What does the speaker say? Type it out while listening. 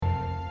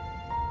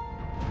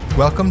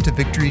Welcome to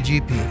Victory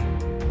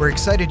GP. We're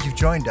excited you've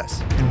joined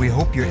us, and we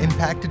hope you're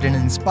impacted and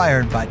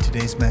inspired by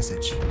today's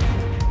message.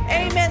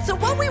 Amen. So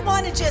what we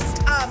want to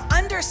just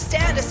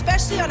understand,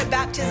 especially on a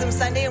baptism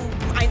Sunday,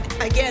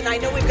 and I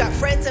know we've got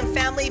friends and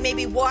family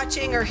maybe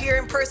watching or here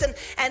in person,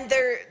 and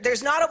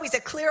there's not always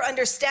a clear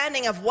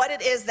understanding of what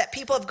it is that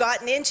people have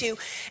gotten into.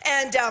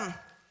 And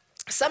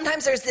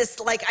sometimes there's this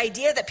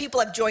idea that people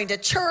have joined a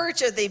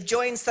church or they've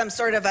joined some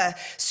sort of a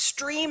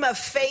stream of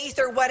faith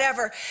or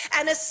whatever.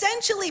 And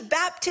essentially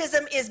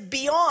baptism is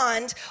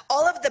beyond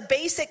all of the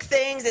basic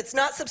things. It's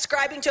not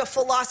subscribing to a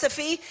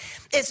philosophy.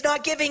 It's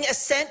not giving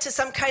assent to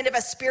some kind of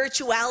a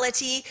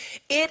spirituality.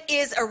 It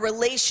is a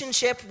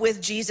relationship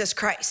with Jesus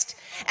Christ.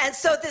 And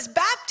so this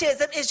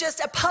baptism is just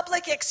a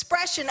public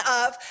expression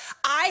of,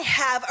 I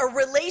have a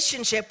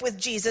relationship with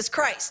Jesus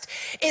Christ.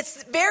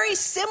 It's very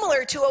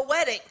similar to a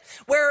wedding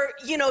where,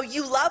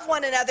 you love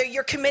one another,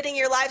 you're committing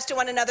your lives to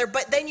one another,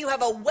 but then you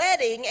have a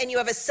wedding and you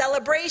have a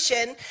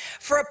celebration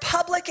for a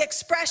public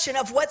expression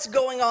of what's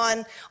going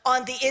on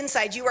the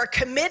inside. You are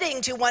committing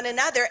to one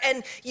another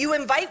and you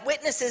invite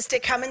witnesses to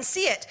come and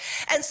see it.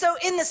 And so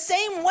in the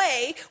same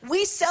way,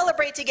 we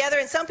celebrate together,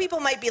 and some people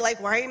might be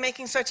like, why are you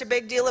making such a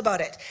big deal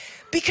about it?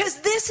 Because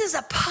this is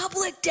a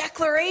public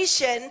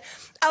declaration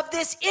of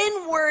this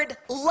inward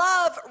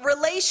love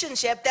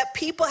relationship that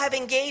people have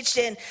engaged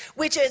in,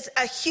 which is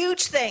a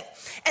huge thing.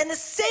 And the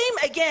same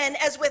again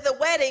as with a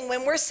wedding,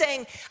 when we're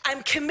saying,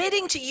 I'm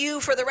committing to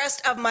you for the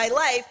rest of my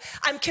life,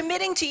 I'm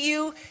committing to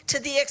you to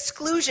the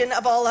exclusion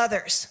of all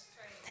others.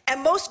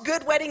 And most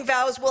good wedding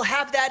vows will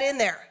have that in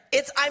there.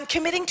 It's, I'm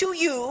committing to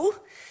you,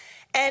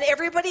 and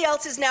everybody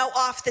else is now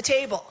off the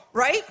table,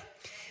 right?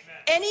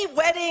 Any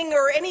wedding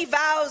or any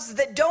vows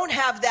that don't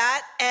have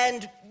that,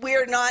 and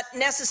we're not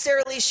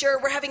necessarily sure,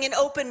 we're having an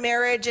open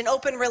marriage, an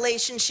open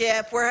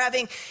relationship, we're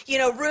having,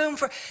 room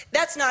for,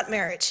 that's not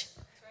marriage.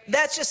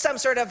 That's just some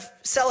sort of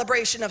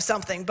celebration of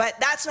something, but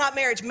that's not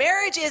marriage.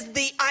 Marriage is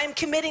I'm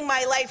committing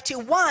my life to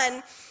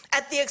one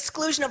at the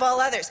exclusion of all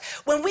others.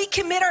 When we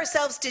commit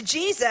ourselves to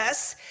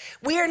Jesus,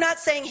 we are not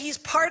saying he's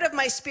part of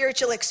my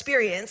spiritual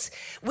experience.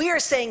 We are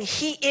saying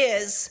he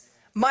is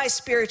my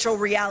spiritual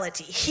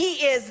reality.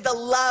 He is the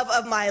love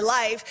of my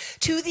life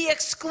to the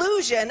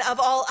exclusion of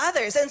all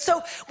others. And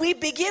so we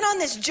begin on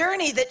this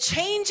journey that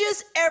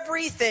changes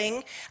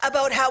everything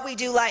about how we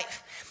do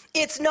life.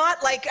 It's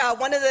not like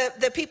one of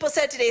the people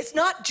said today, it's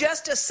not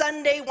just a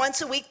Sunday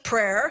once a week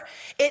prayer.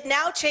 It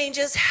now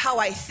changes how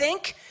I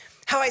think,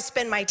 how I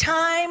spend my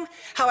time,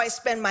 how I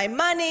spend my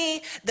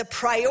money, the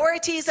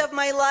priorities of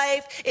my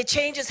life. It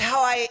changes how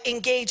I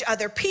engage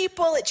other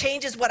people. It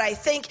changes what I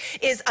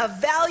think is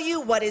of value,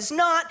 what is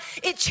not.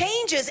 It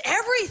changes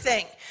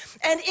everything.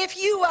 And if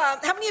you,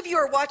 how many of you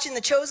are watching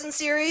the Chosen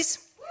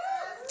series?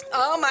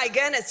 Oh my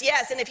goodness,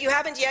 yes. And if you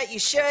haven't yet, you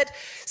should.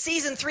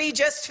 Season 3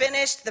 just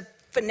finished. The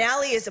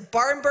finale is a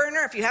barn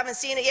burner. If you haven't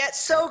seen it yet,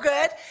 so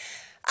good.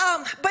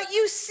 But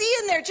you see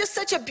in there just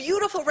such a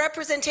beautiful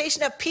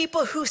representation of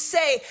people who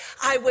say,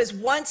 I was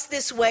once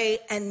this way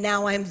and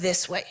now I'm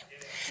this way.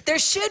 There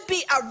should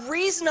be a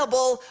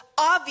reasonable,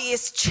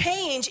 obvious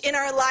change in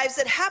our lives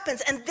that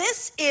happens. And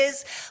this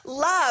is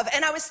love.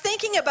 And I was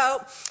thinking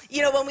about,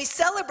 when we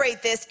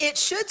celebrate this, it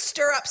should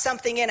stir up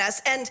something in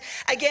us. And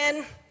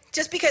again,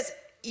 just because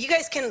you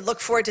guys can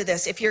look forward to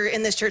this if you're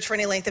in this church for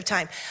any length of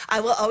time. I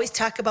will always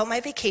talk about my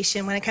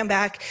vacation when I come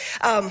back.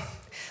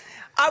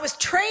 I was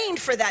trained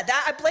for that.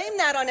 I blame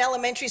that on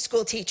elementary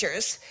school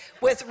teachers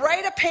with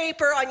write a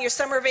paper on your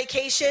summer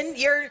vacation.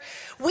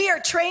 We are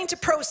trained to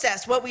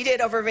process what we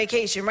did over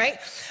vacation, right?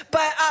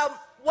 But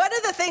one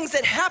of the things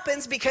that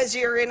happens because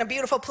you're in a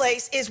beautiful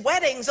place is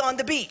weddings on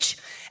the beach.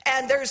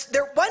 And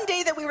one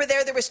day that we were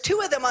there was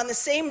 2 of them on the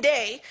same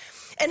day.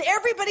 And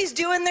everybody's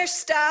doing their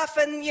stuff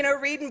and,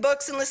 reading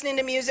books and listening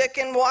to music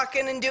and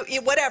walking and do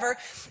whatever.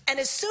 And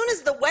as soon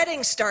as the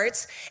wedding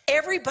starts,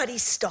 everybody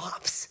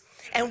stops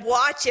and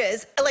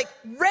watches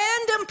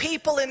random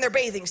people in their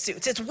bathing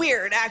suits. It's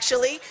weird,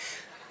 actually.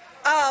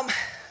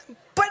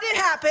 But it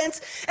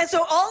happens. And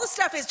so all the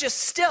stuff is just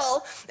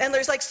still, and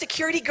there's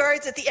security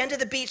guards at the end of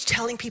the beach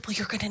telling people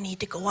you're gonna need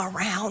to go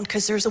around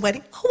because there's a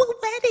wedding. Oh, a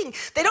wedding.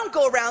 They don't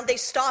go around, they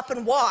stop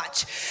and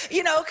watch,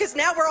 because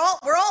now we're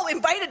all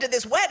invited to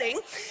this wedding.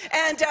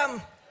 And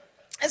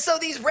so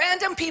these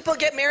random people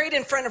get married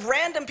in front of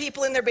random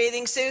people in their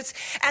bathing suits,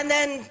 and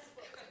then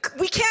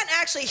we can't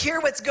actually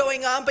hear what's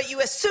going on, but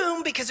you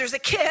assume because there's a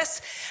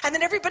kiss, and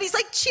then everybody's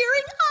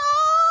cheering,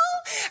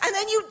 oh! And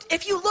then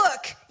if you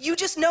look, you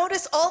just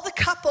notice all the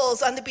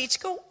couples on the beach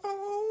go,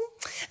 oh,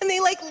 and they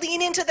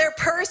lean into their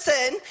person,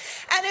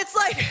 and it's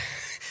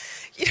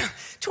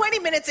 20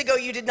 minutes ago,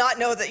 you did not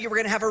know that you were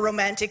going to have a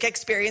romantic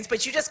experience,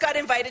 but you just got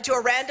invited to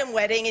a random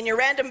wedding in your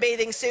random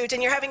bathing suit,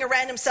 and you're having a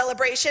random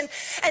celebration,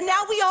 and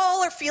now we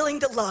all are feeling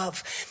the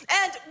love.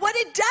 And what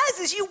it does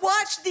is you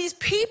watch these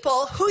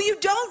people who you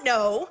don't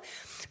know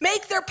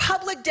make their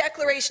public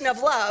declaration of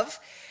love,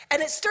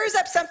 And it stirs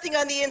up something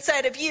on the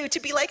inside of you to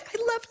be like, I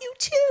love you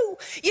too.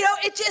 You know,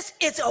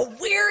 it's a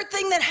weird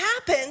thing that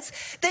happens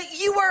that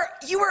you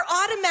are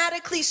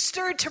automatically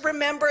stirred to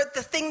remember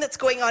the thing that's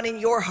going on in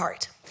your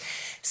heart.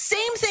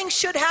 Same thing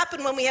should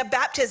happen when we have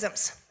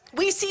baptisms.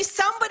 We see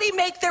somebody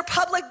make their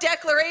public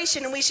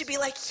declaration and we should be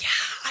like, yeah,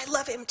 I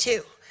love him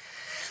too.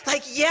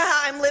 Like,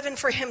 yeah, I'm living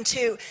for him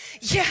too.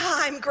 Yeah,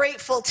 I'm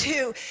grateful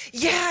too.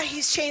 Yeah,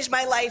 he's changed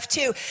my life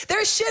too.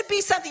 There should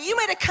be something. You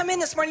might have come in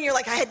this morning, you're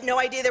like, I had no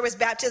idea there was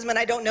baptism and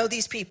I don't know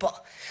these people.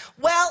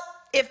 Well,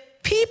 if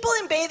people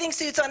in bathing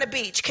suits on a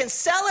beach can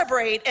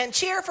celebrate and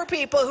cheer for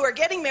people who are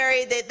getting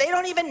married that they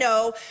don't even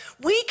know,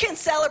 we can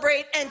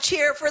celebrate and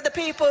cheer for the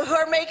people who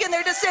are making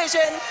their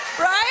decision,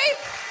 right?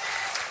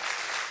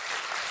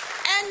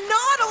 And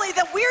not only,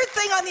 the weird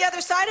thing on the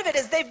other side of it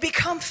is they've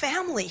become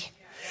family.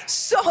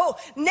 So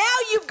now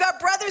you've got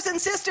brothers and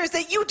sisters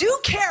that you do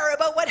care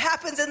about what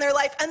happens in their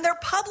life, and their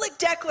public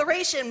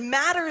declaration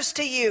matters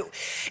to you.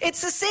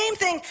 It's the same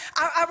thing.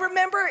 I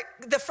remember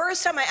the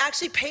first time I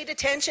actually paid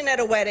attention at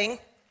a wedding,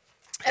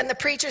 and the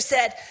preacher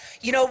said,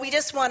 you know, we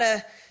just want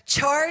to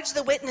charge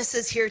the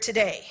witnesses here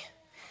today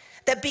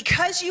that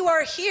because you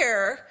are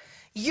here,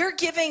 you're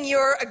giving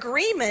your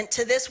agreement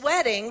to this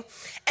wedding,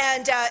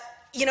 and,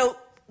 you know,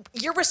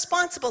 you're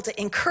responsible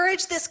to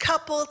encourage this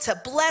couple, to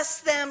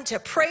bless them, to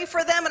pray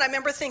for them. And I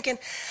remember thinking,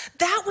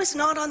 that was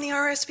not on the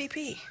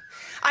RSVP.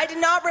 I did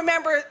not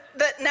remember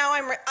that. Now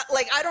I'm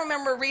like, I don't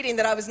remember reading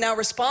that I was now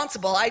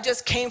responsible. I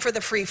just came for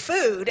the free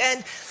food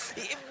and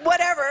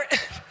whatever.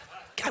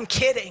 I'm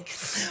kidding.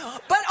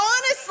 But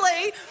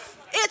honestly,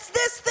 it's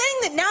this thing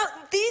that now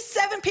these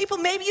 7 people,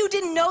 maybe you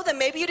didn't know them,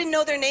 maybe you didn't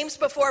know their names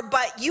before,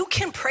 but you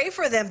can pray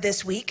for them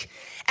this week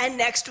and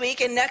next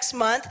week and next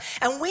month.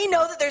 And we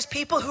know that there's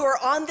people who are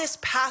on this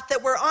path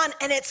that we're on,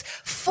 and it's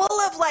full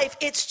of life.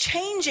 It's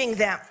changing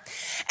them.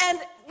 And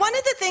one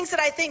of the things that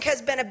I think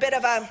has been a bit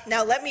of a,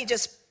 now let me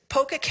just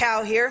poke a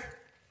cow here.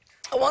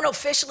 I won't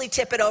officially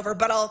tip it over,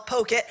 but I'll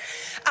poke it.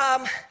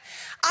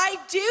 I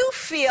do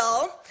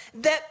feel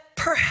that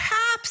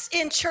perhaps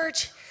in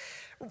church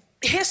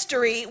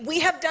history, we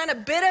have done a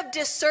bit of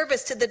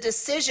disservice to the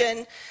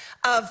decision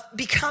of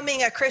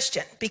becoming a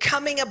Christian,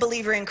 becoming a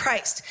believer in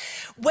Christ.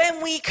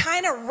 When we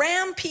kind of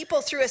ram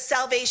people through a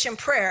salvation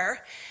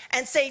prayer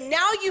and say,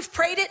 now you've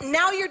prayed it,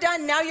 now you're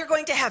done, now you're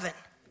going to heaven.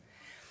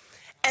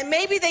 And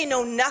maybe they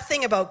know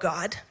nothing about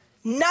God,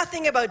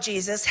 nothing about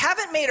Jesus,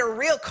 haven't made a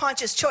real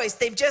conscious choice.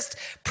 They've just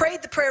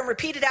prayed the prayer and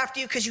repeated after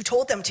you because you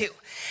told them to.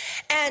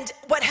 And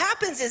what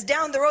happens is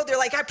down the road, they're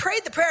like, I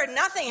prayed the prayer,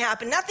 nothing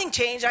happened, nothing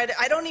changed.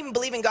 I don't even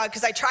believe in God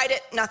because I tried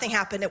it, nothing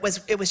happened. It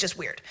was just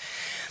weird.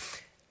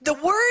 The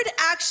word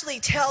actually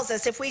tells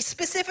us, if we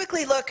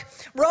specifically look,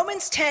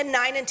 Romans 10,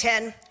 9 and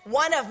 10,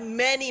 one of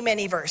many,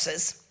 many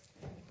verses.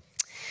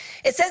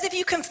 It says, if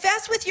you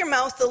confess with your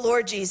mouth the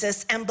Lord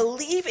Jesus and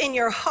believe in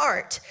your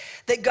heart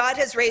that God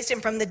has raised him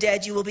from the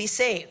dead, you will be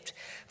saved.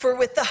 For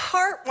with the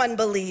heart one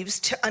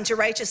believes unto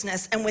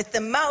righteousness, and with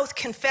the mouth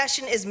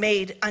confession is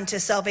made unto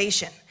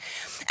salvation.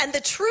 And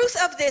the truth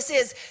of this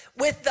is,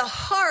 with the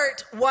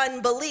heart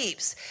one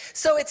believes.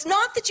 So it's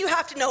not that you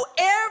have to know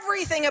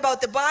everything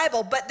about the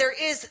Bible, but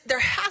there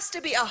has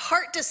to be a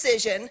heart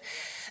decision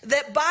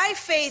that by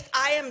faith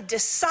I am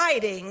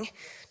deciding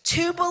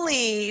to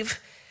believe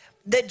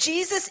that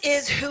Jesus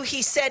is who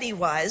he said he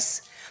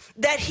was,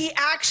 that he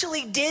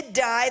actually did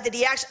die, that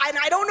he actually, and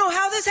I don't know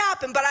how this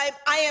happened, but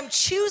I am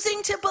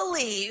choosing to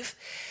believe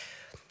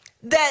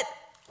that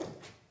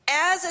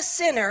as a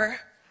sinner,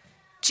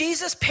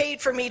 Jesus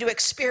paid for me to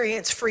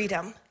experience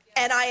freedom.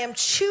 And I am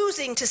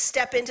choosing to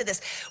step into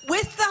this.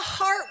 With the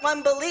heart,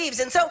 one believes.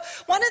 And so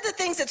one of the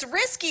things that's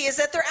risky is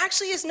that there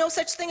actually is no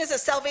such thing as a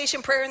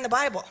salvation prayer in the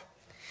Bible.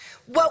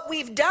 What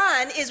we've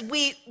done is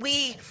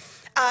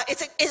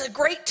it's a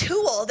great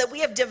tool that we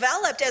have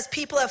developed as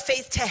people of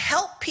faith to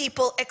help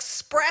people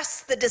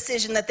express the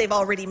decision that they've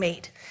already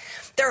made.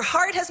 Their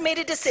heart has made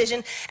a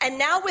decision, and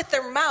now with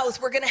their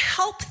mouth, we're going to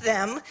help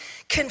them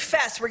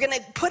confess. We're going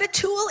to put a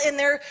tool in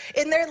their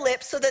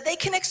lips so that they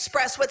can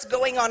express what's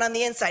going on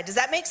the inside. Does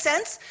that make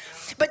sense?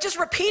 But just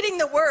repeating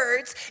the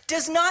words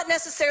does not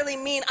necessarily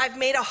mean I've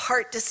made a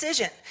heart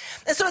decision.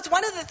 And so it's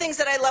one of the things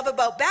that I love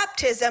about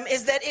baptism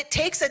is that it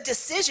takes a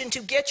decision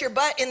to get your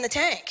butt in the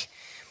tank.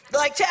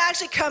 Like to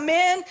actually come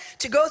in,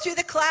 to go through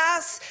the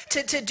class,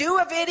 to do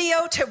a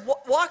video, to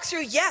walk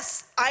through,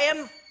 yes, I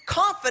am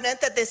confident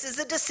that this is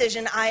a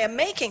decision I am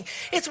making.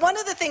 It's one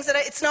of the things that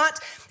it's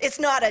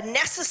not a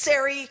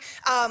necessary,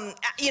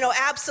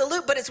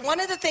 absolute, but it's one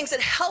of the things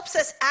that helps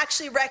us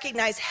actually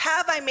recognize,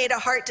 have I made a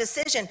heart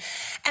decision?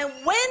 And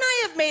when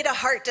I have made a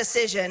heart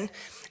decision,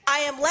 I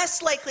am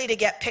less likely to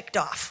get picked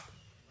off.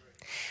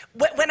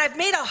 When I've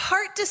made a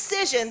heart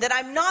decision that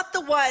I'm not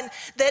the one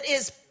that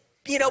is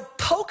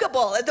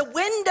pokeable. The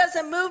wind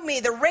doesn't move me.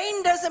 The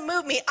rain doesn't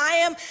move me.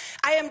 I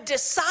am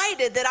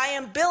decided that I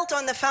am built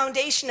on the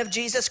foundation of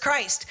Jesus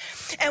Christ.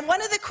 And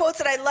one of the quotes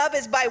that I love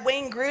is by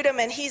Wayne Grudem,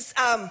 and he's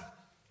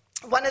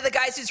one of the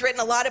guys who's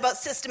written a lot about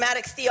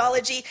systematic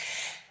theology.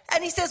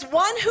 And he says,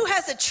 one who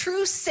has a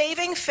true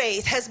saving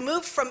faith has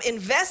moved from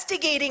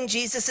investigating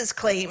Jesus's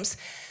claims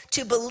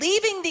to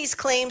believing these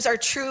claims are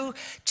true,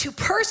 to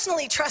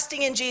personally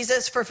trusting in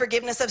Jesus for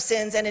forgiveness of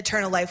sins and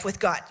eternal life with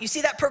God. You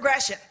see that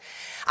progression?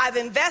 I've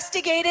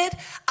investigated,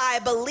 I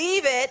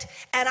believe it,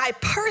 and I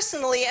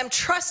personally am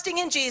trusting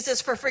in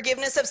Jesus for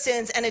forgiveness of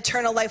sins and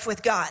eternal life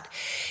with God.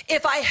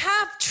 If I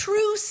have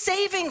true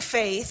saving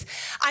faith,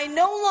 I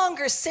no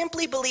longer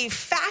simply believe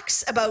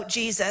facts about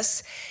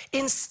Jesus.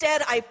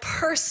 Instead, I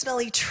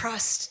personally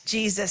trust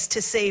Jesus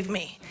to save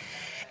me.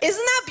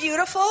 Isn't that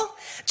beautiful?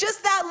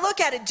 Just that look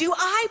at it. Do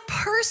I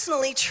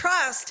personally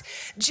trust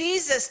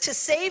Jesus to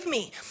save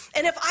me?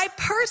 And if I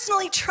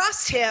personally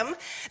trust him,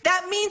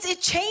 that means it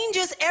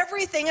changes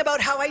everything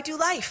about how I do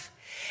life.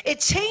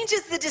 It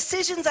changes the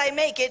decisions I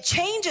make. It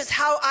changes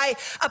how I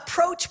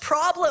approach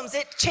problems.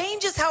 It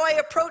changes how I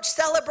approach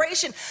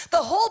celebration. The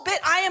whole bit,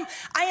 I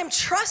am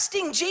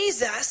trusting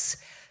Jesus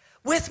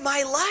with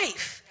my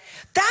life.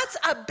 That's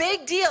a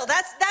big deal.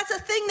 That's a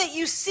thing that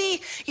you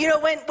see,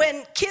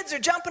 when kids are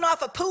jumping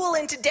off a pool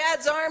into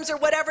dad's arms or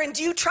whatever, and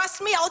do you trust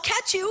me? I'll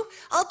catch you.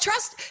 I'll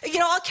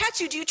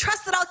catch you. Do you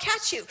trust that I'll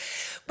catch you?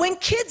 When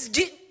kids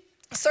do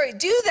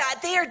that,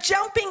 they are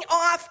jumping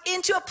off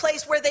into a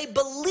place where they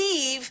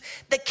believe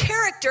the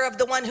character of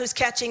the one who's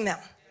catching them.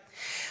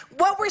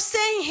 What we're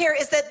saying here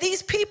is that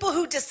these people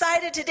who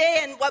decided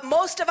today, and what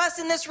most of us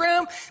in this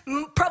room,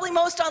 probably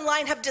most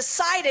online, have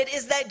decided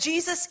is that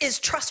Jesus is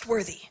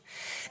trustworthy.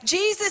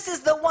 Jesus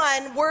is the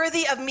one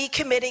worthy of me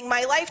committing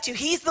my life to.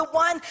 He's the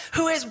one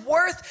who is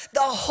worth the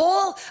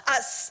whole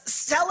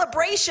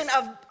celebration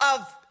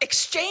of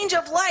exchange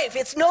of life.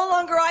 It's no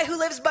longer I who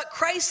lives, but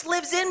Christ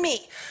lives in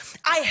me.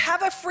 I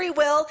have a free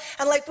will,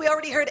 and like we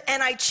already heard,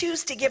 and I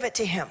choose to give it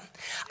to him.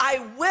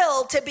 I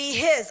will to be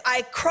his.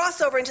 I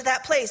cross over into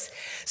that place.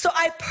 So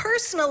I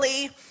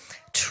personally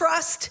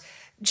trust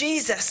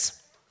Jesus.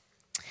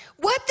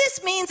 What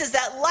this means is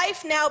that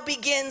life now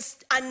begins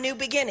a new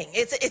beginning.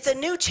 It's a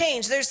new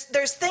change. There's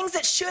things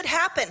that should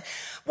happen.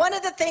 One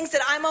of the things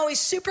that I'm always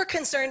super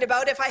concerned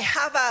about, if I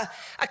have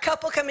a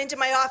couple come into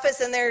my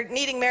office and they're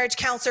needing marriage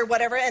counselor or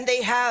whatever, and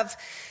they have,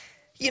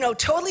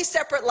 totally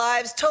separate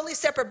lives, totally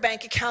separate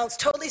bank accounts,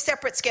 totally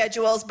separate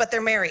schedules, but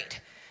they're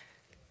married.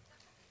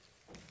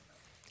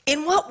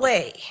 In what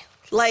way?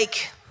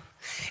 Like,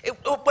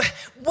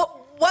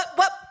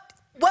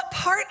 what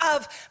part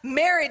of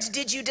marriage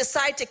did you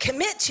decide to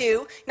commit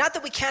to? Not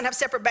that we can't have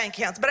separate bank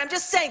accounts, but I'm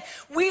just saying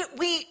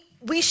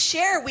we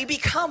share, we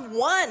become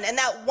one, and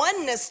that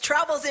oneness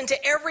travels into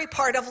every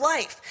part of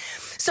life.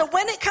 So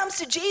when it comes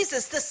to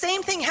Jesus, the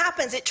same thing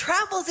happens. It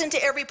travels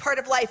into every part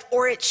of life,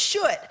 or it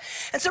should.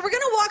 And so we're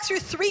going to walk through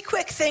 3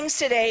 quick things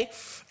today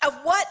of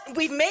what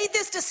we've made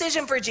this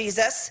decision for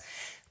Jesus.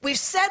 We've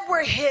said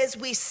we're his.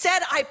 We said,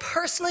 I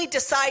personally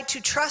decide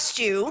to trust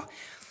you.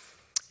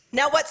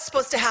 Now what's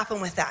supposed to happen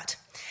with that?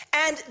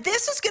 And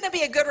this is going to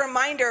be a good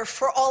reminder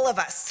for all of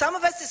us. Some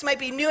of us, this might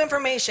be new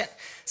information.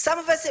 Some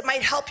of us, it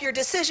might help your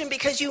decision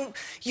because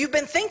you've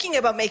been thinking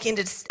about making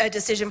a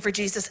decision for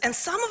Jesus. And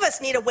some of us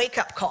need a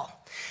wake-up call.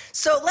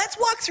 So let's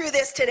walk through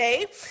this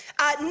today.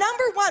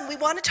 Number 1, we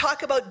want to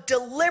talk about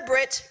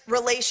deliberate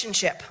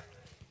relationship.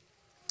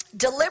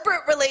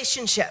 Deliberate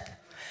relationship.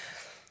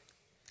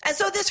 And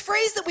so this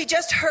phrase that we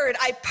just heard,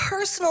 I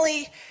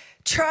personally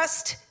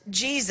trust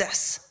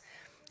Jesus.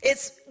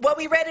 It's what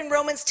we read in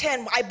Romans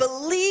 10. I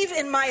believe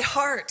in my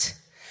heart.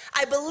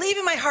 I believe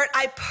in my heart.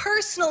 I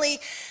personally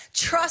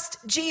trust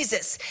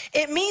Jesus.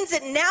 It means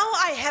that now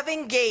I have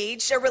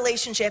engaged a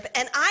relationship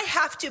and I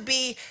have to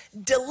be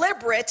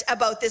deliberate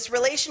about this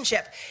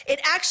relationship.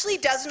 It actually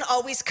doesn't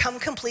always come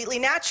completely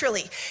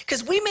naturally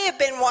because we may have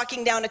been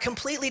walking down a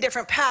completely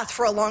different path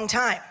for a long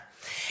time.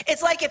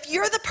 It's like if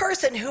you're the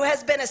person who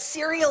has been a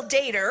serial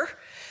dater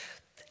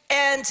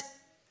and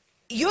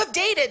you have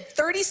dated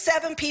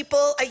 37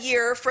 people a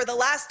year for the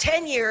last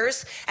 10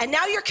 years, and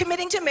now you're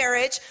committing to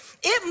marriage,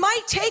 it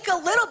might take a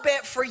little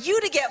bit for you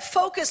to get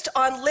focused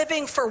on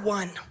living for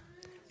one,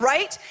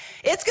 right?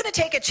 It's going to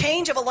take a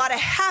change of a lot of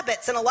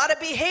habits and a lot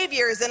of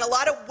behaviors and a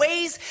lot of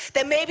ways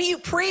that maybe you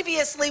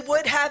previously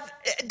would have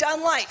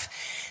done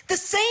life. The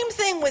same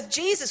thing with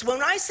Jesus.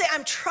 When I say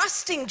I'm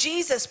trusting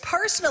Jesus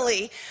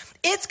personally,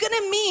 it's going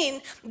to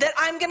mean that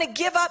I'm going to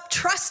give up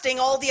trusting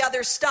all the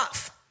other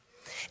stuff.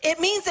 It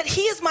means that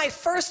he is my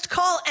first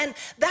call, and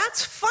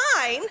that's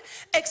fine,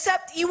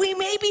 except we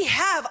maybe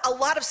have a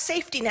lot of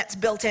safety nets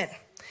built in.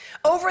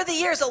 Over the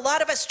years, a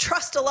lot of us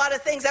trust a lot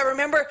of things. I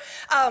remember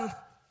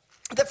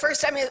the first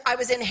time I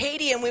was in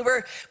Haiti, and we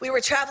were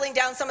traveling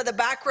down some of the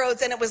back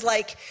roads, and it was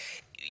like,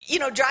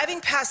 driving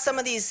past some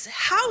of these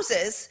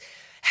houses,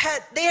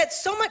 they had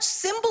so much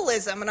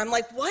symbolism, and I'm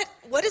like,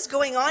 what is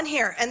going on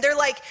here? And they're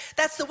like,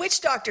 that's the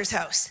witch doctor's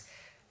house.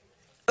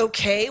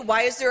 Okay,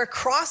 why is there a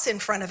cross in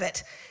front of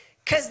it?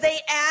 Because they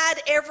add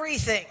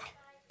everything.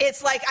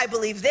 It's like, I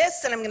believe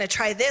this, and I'm going to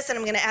try this, and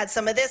I'm going to add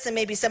some of this, and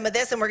maybe some of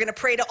this, and we're going to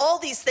pray to all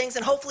these things,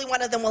 and hopefully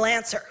one of them will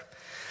answer.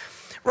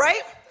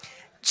 Right?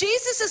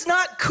 Jesus is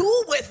not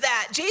cool with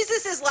that.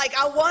 Jesus is like,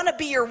 I want to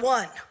be your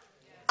one.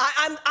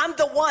 I'm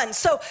the one.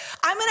 So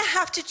I'm going to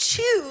have to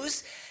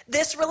choose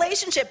this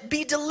relationship,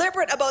 be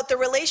deliberate about the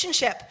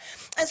relationship.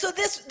 And so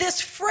this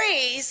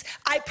phrase,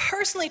 I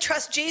personally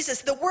trust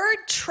Jesus, the word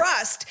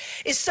trust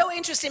is so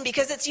interesting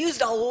because it's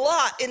used a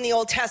lot in the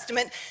Old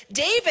Testament.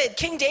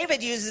 King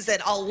David uses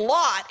it a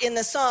lot in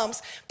the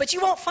Psalms, but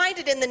you won't find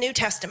it in the New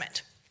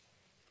Testament.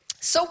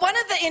 So one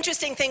of the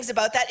interesting things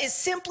about that is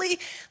simply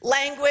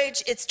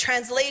language, it's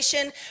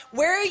translation.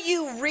 Where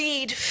you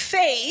read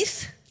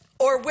faith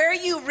or where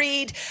you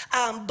read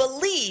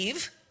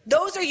believe,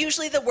 those are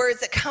usually the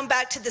words that come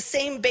back to the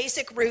same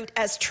basic root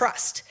as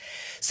trust.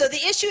 So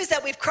the issue is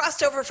that we've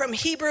crossed over from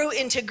Hebrew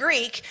into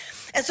Greek.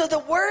 And so the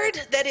word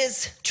that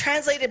is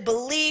translated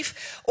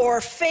belief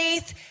or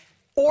faith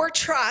or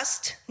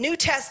trust, New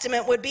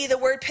Testament, would be the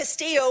word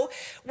pisteo,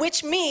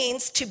 which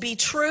means to be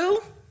true,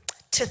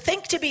 to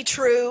think to be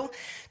true,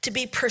 to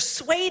be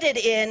persuaded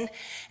in,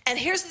 and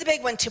here's the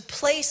big one, to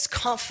place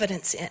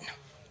confidence in.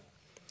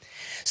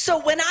 So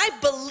when I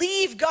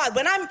believe God,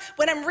 when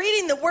I'm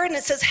reading the word and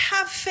it says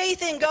have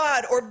faith in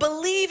God or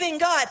believe in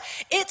God,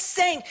 it's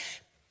saying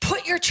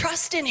put your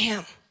trust in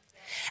him.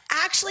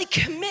 Actually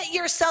commit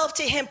yourself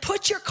to him.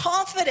 Put your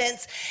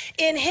confidence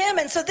in him.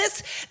 And so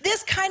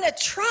this kind of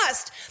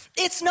trust,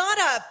 it's not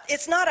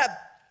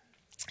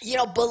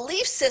a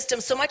belief system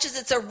so much as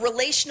it's a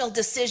relational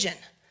decision.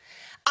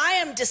 I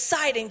am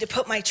deciding to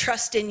put my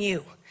trust in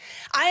you.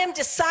 I am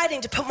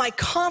deciding to put my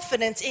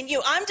confidence in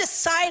you. I'm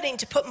deciding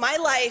to put my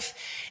life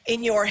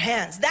in your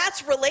hands.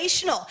 That's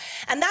relational.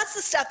 And that's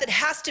the stuff that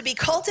has to be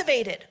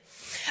cultivated.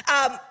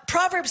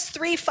 Proverbs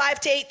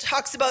 3:5-8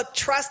 talks about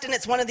trust, and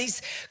it's one of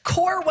these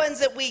core ones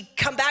that we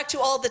come back to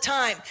all the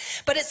time.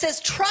 But it says,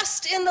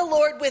 trust in the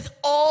Lord with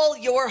all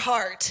your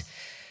heart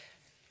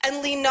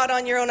and lean not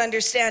on your own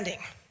understanding.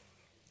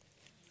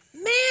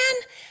 Man,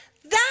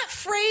 that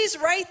phrase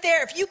right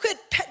there, if you could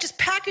just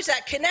package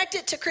that, connect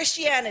it to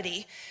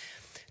Christianity,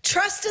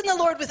 trust in the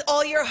Lord with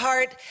all your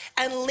heart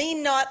and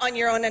lean not on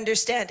your own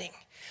understanding.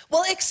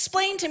 Well,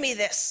 explain to me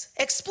this.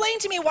 Explain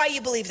to me why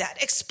you believe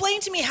that. Explain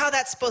to me how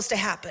that's supposed to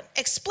happen.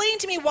 Explain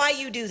to me why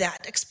you do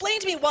that. Explain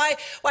to me why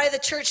the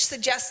church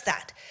suggests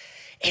that.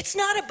 It's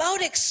not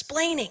about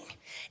explaining.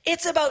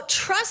 It's about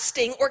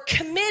trusting or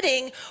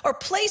committing or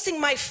placing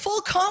my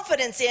full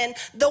confidence in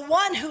the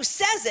one who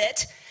says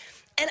it,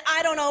 and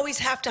I don't always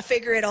have to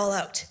figure it all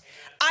out.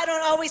 I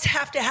don't always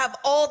have to have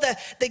all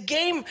the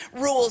game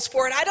rules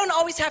for it. I don't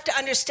always have to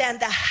understand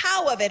the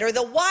how of it or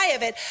the why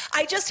of it.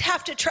 I just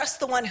have to trust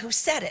the one who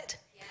said it.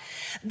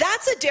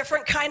 That's a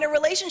different kind of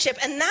relationship.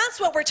 And that's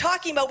what we're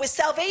talking about with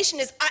salvation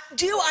is,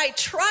 do I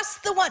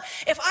trust the one?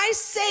 If I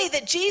say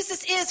that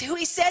Jesus is who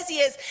he says he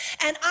is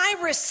and I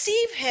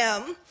receive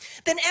him,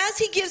 then as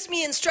he gives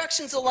me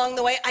instructions along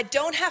the way, I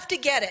don't have to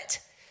get it.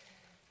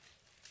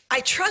 I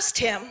trust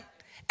him.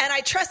 And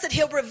I trust that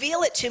he'll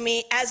reveal it to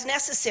me as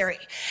necessary.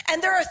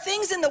 And there are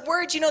things in the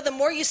word, the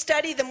more you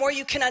study, the more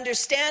you can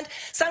understand.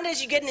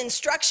 Sometimes you get an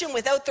instruction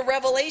without the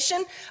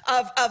revelation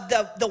of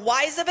the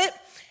whys of it.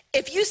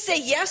 If you say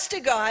yes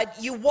to God,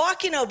 you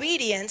walk in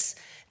obedience,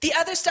 the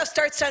other stuff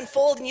starts to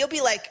unfold and you'll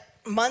be like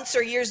months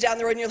or years down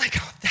the road and you're like,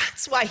 oh,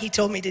 that's why he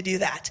told me to do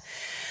that.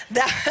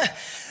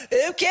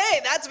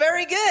 Okay, that's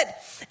very good.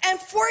 And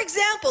for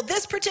example,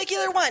 this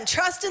particular one,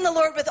 trust in the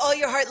Lord with all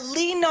your heart,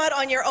 lean not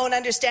on your own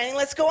understanding.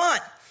 Let's go on.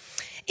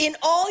 In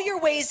all your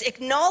ways,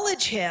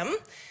 acknowledge him,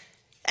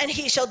 and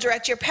he shall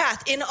direct your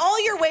path. In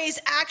all your ways,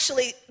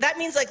 actually, that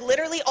means like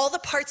literally all the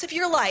parts of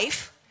your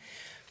life,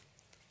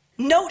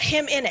 note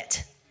him in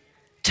it.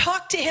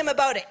 Talk to him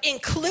about it.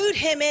 Include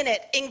him in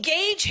it.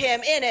 Engage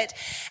him in it,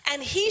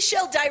 and he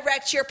shall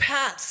direct your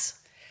paths.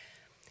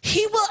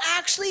 He will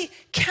actually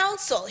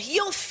counsel.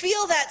 You'll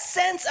feel that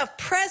sense of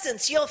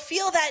presence. You'll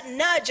feel that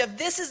nudge of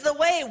this is the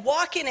way,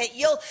 walk in it.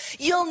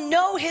 You'll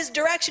know his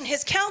direction,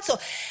 his counsel.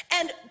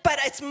 But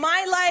it's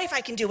my life. I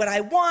can do what I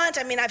want.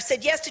 I mean, I've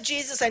said yes to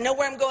Jesus. I know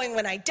where I'm going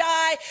when I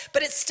die,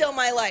 but it's still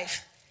my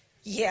life.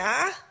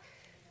 Yeah.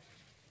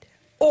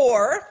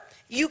 Or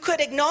you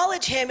could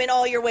acknowledge him in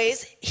all your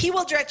ways. He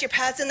will direct your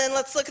paths. And then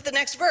let's look at the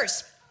next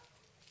verse.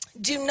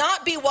 Do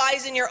not be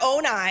wise in your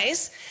own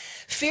eyes.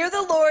 Fear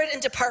the Lord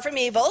and depart from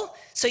evil.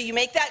 So you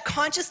make that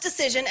conscious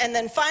decision. And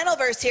then final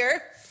verse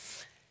here.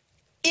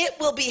 It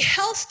will be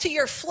health to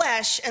your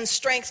flesh and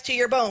strength to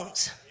your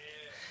bones.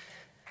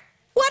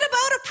 What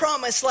about a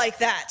promise like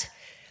that?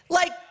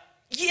 Like,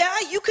 yeah,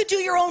 you could do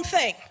your own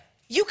thing.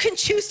 You can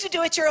choose to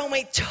do it your own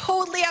way.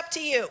 Totally up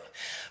to you.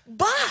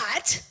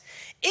 But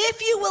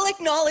if you will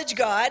acknowledge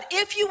God,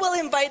 if you will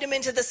invite him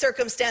into the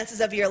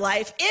circumstances of your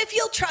life, if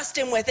you'll trust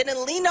him with it and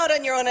lean not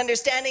on your own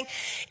understanding,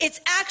 it's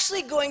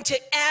actually going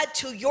to add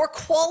to your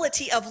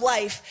quality of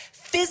life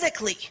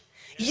physically.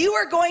 You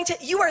are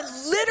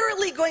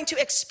literally going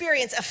to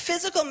experience a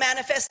physical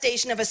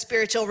manifestation of a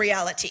spiritual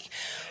reality.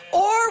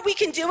 Or we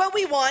can do what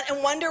we want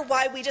and wonder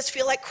why we just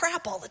feel like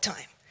crap all the time.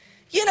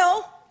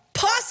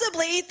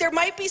 Possibly there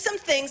might be some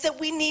things that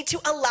we need to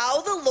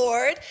allow the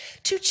Lord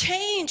to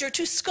change or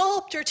to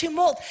sculpt or to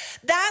mold.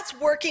 That's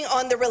working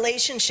on the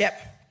relationship.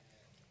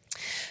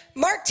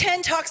 Mark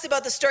 10 talks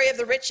about the story of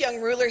the rich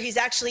young ruler. He's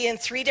actually in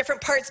 3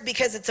 different parts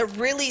because it's a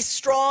really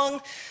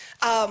strong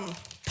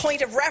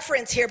point of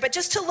reference here. But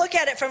just to look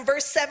at it from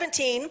verse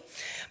 17,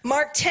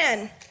 Mark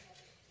 10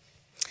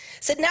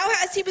 said, "Now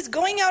as he was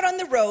going out on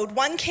the road,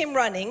 one came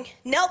running,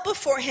 knelt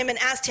before him and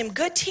asked him,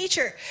 'Good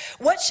teacher,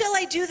 what shall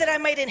I do that I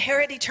might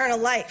inherit eternal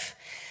life?'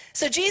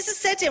 So Jesus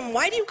said to him,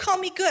 'Why do you call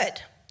me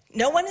good?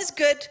 No one is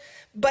good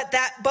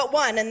but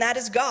one, and that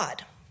is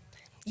God.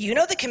 You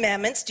know the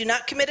commandments: do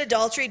not commit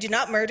adultery, do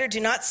not murder, do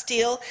not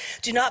steal,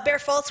 do not bear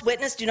false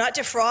witness, do not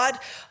defraud,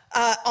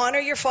 honor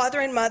your father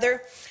and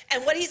mother.'"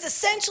 And what he's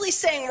essentially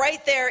saying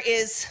right there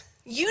is,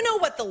 you know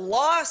what the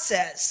law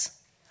says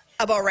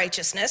about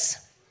righteousness.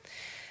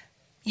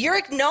 You're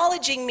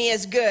acknowledging me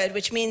as good,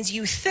 which means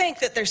you think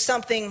that there's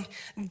something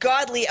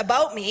godly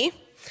about me.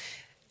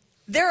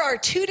 There are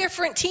 2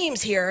 different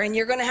teams here, and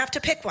you're going to have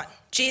to pick one.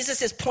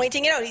 Jesus is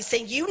pointing it out. He's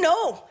saying, you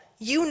know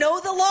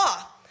the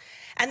law.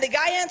 And the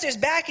guy answers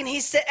back, and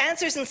he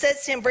answers and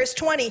says to him, verse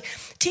 20,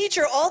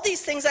 "Teacher, all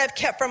these things I've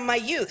kept from my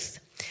youth."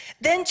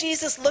 Then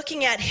Jesus,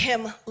 looking at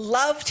him,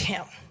 loved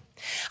him.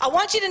 I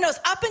want you to notice,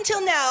 up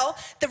until now,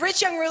 the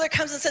rich young ruler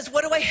comes and says,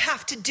 "What do I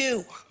have to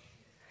do?"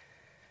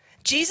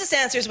 Jesus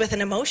answers with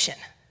an emotion.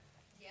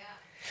 Yeah.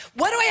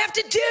 "What do I have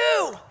to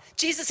do?"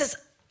 Jesus says,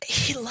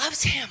 he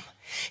loves him.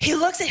 He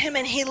looks at him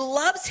and he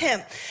loves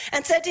him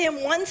and said to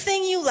him, "One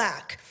thing you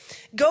lack.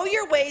 Go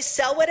your way,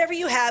 sell whatever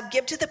you have,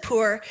 give to the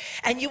poor,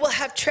 and you will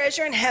have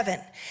treasure in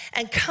heaven.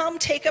 And come,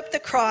 take up the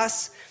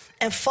cross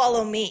and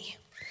follow me."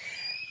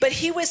 But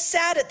he was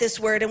sad at this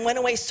word and went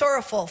away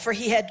sorrowful, for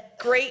he had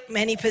great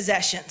many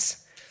possessions.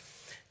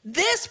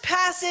 This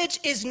passage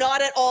is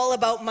not at all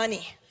about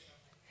money.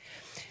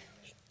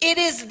 It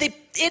is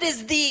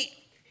the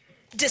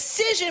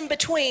decision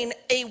between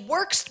a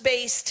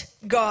works-based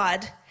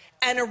God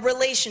and a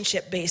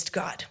relationship-based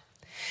God.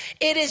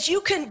 It is,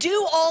 you can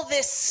do all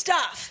this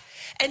stuff,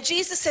 and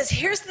Jesus says,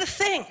 here's the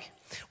thing.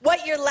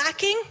 What you're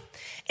lacking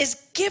is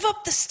give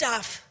up the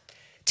stuff,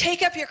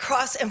 take up your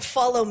cross, and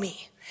follow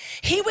me.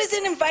 He was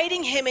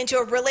inviting him into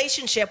a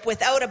relationship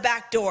without a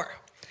back door,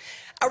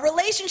 a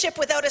relationship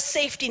without a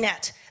safety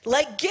net.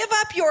 Like, give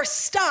up your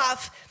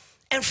stuff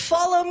and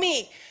follow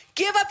me.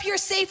 Give up your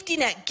safety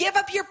net, give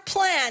up your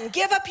plan,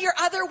 give up your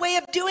other way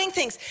of doing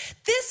things.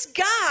 This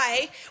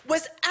guy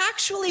was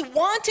actually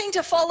wanting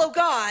to follow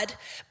God,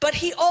 but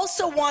he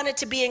also wanted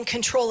to be in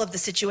control of the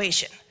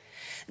situation.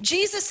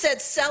 Jesus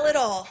said, "Sell it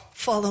all,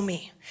 follow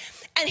me."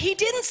 And he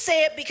didn't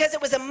say it because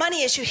it was a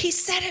money issue. He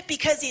said it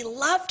because he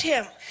loved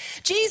him.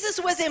 Jesus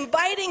was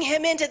inviting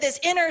him into this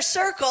inner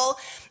circle,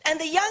 and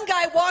the young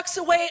guy walks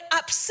away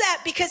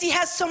upset because he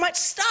has so much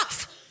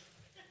stuff.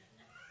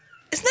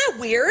 Isn't that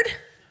weird?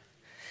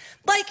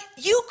 Like,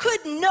 you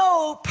could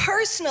know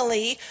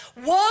personally,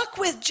 walk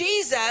with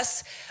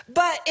Jesus,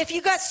 but if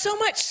you got so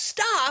much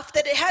stuff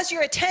that it has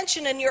your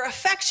attention and your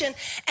affection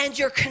and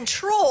your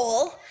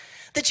control,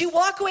 that you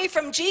walk away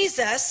from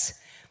Jesus,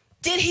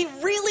 did he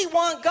really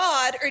want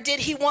God, or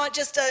did he want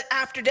just an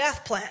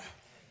after-death plan?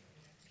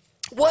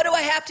 What do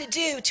I have to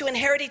do to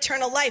inherit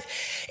eternal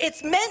life?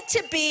 It's meant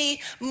to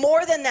be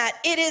more than that.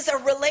 It is a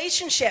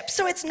relationship.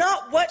 So it's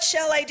not what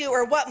shall I do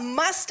or what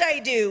must I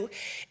do.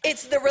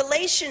 It's the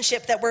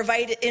relationship that we're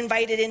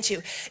invited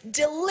into.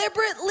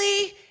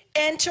 Deliberately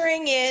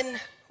entering in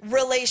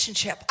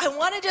relationship. I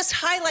want to just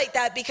highlight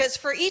that because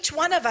for each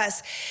one of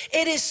us,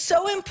 it is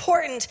so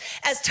important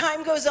as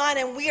time goes on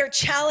and we are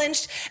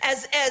challenged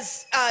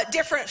as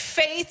different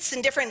faiths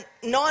and different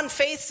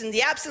non-faiths in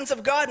the absence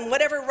of God and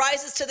whatever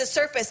rises to the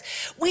surface.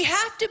 We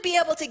have to be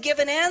able to give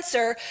an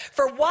answer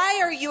for why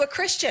are you a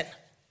Christian?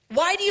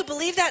 Why do you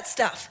believe that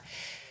stuff?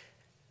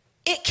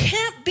 It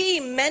can't be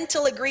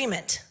mental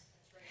agreement.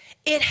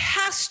 It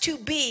has to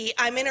be,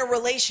 I'm in a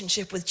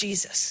relationship with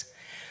Jesus.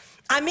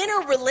 I'm in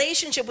a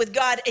relationship with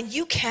God, and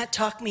you can't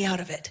talk me out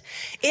of it.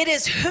 It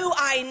is who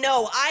I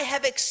know. I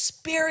have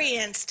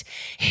experienced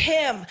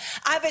him.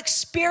 I've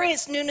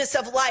experienced newness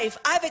of life.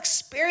 I've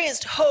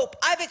experienced hope.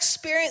 I've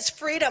experienced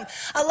freedom.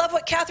 I love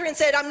what Catherine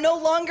said. I'm no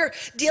longer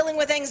dealing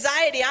with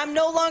anxiety. I'm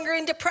no longer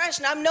in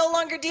depression. I'm no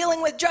longer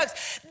dealing with drugs.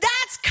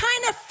 That's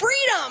kind of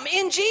freedom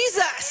in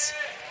Jesus,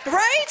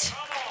 right?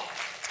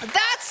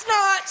 That's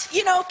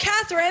not,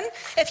 Catherine,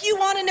 if you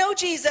want to know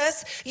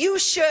Jesus, you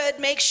should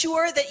make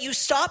sure that you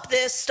stop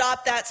this,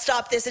 stop that,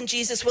 stop this, and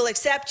Jesus will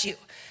accept you.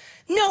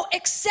 No,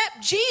 accept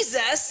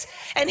Jesus,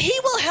 and he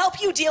will help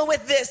you deal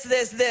with this.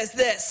 It's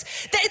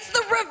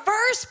the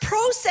reverse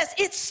process.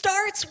 It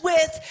starts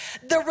with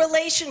the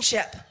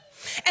relationship.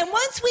 And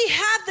once we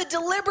have the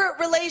deliberate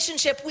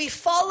relationship, we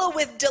follow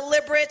with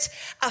deliberate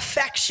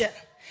affection.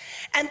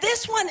 And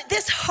this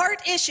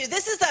heart issue,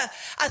 this is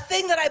a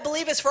thing that I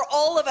believe is for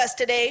all of us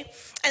today,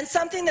 and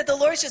something that the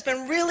Lord's just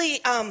been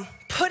really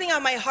putting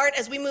on my heart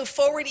as we move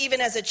forward, even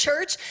as a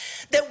church,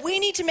 that we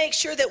need to make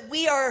sure that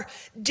we are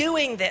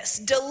doing this.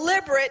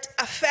 Deliberate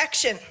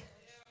affection.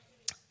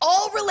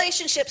 All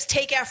relationships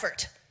take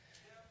effort.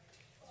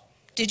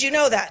 Did you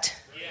know that?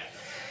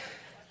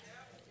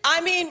 I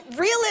mean,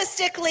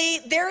 realistically,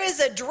 there is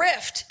a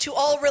drift to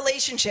all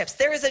relationships.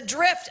 There is a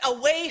drift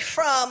away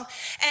from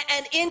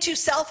and into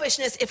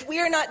selfishness if we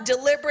are not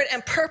deliberate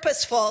and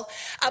purposeful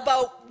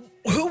about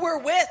who we're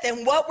with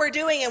and what we're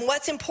doing and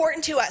what's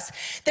important to us.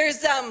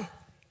 There's,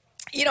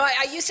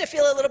 I used to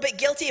feel a little bit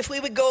guilty if we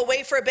would go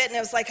away for a bit, and I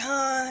was like,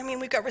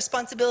 we've got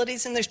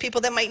responsibilities and there's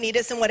people that might need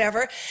us and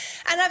whatever.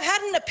 And I've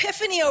had an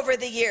epiphany over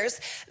the years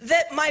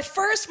that my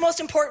first most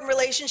important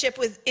relationship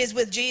is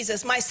with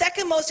Jesus. My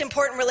second most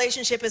important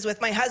relationship is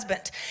with my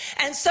husband.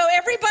 And so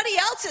everybody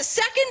else is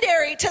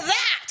secondary to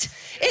that.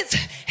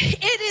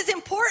 It is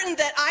important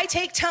that I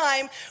take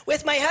time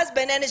with my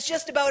husband, and it's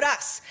just about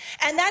us.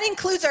 And that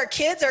includes our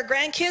kids, our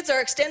grandkids, our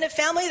extended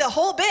family, the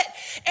whole bit.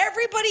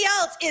 Everybody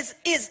else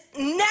is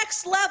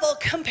next level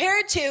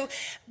compared to,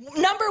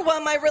 number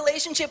one, my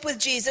relationship with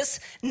Jesus.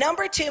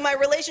 Number two, my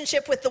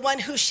relationship with the one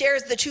who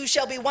shares the two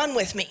shall be one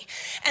with me.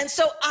 And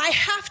so I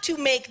have to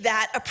make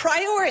that a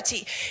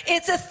priority.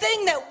 It's a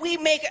thing that we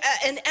make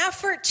an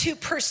effort to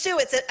pursue.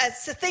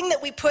 It's a thing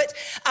that we put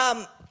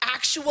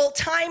actual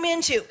time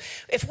into.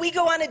 If we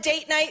go on a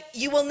date night,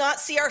 you will not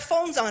see our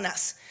phones on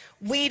us.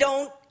 We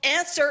don't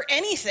answer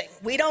anything.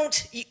 We don't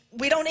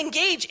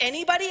engage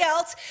anybody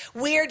else.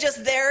 We're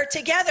just there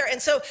together.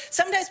 And so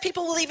sometimes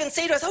people will even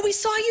say to us, we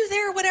saw you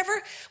there or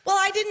whatever. Well,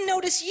 I didn't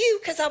notice you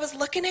because I was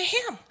looking at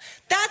him.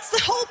 That's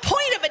the whole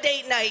point of a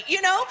date night,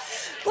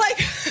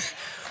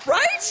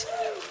 right?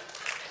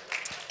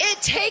 It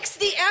takes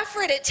the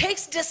effort. It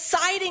takes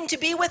deciding to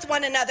be with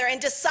one another and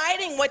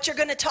deciding what you're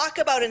going to talk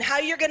about and how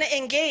you're going to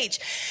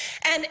engage.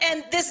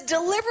 And this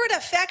deliberate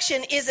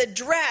affection is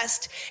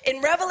addressed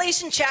in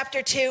Revelation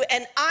chapter 2,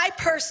 and I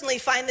personally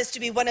find this to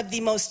be one of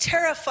the most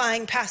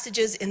terrifying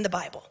passages in the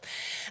Bible.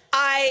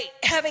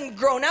 Having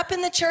grown up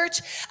in the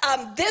church,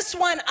 this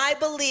one I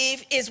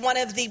believe is one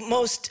of the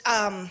most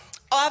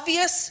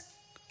obvious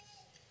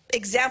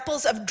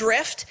examples of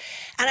drift,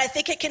 and I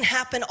think it can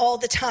happen all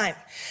the time.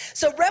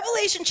 So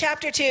Revelation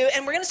chapter 2,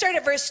 and we're going to start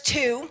at verse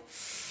 2,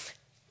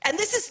 and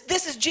this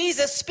is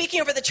Jesus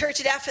speaking over the church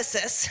at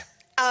Ephesus,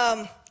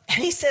 and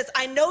he says,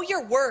 I know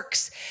your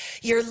works,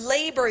 your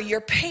labor,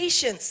 your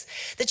patience,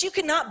 that you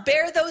cannot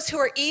bear those who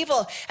are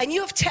evil, and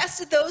you have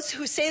tested those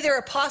who say they're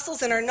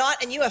apostles and are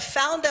not, and you have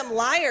found them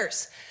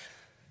liars.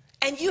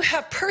 And you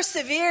have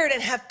persevered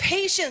and have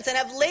patience and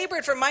have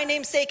labored for my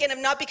name's sake and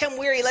have not become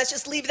weary. Let's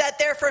just leave that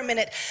there for a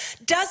minute.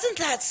 Doesn't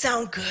that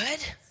sound good?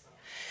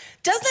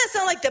 Doesn't that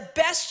sound like the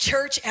best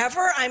church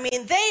ever? I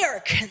mean, they are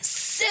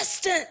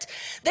consistent.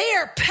 They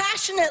are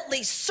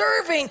passionately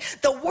serving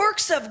the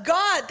works of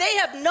God. They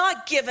have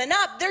not given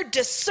up. They're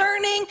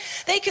discerning.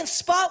 They can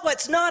spot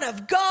what's not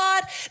of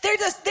God. They're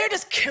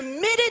just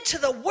committed to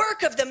the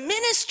work of the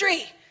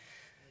ministry.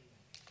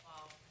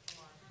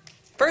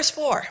 Verse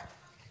 4.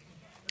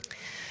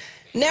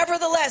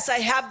 Nevertheless, I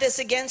have this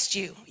against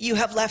you. You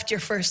have left your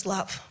first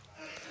love.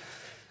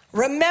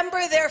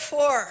 Remember,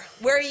 therefore,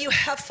 where you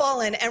have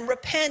fallen, and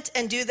repent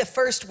and do the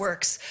first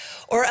works,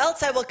 or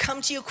else I will come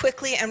to you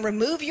quickly and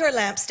remove your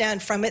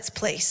lampstand from its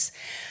place,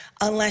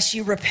 unless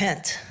you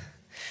repent.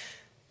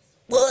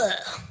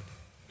 Ugh.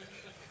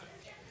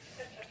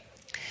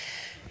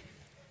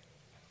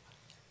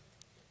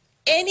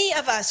 Any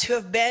of us who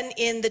have been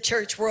in the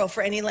church world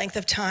for any length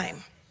of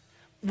time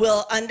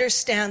will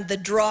understand the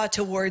draw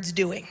towards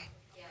doing.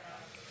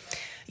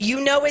 You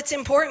know it's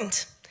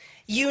important.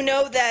 You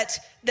know that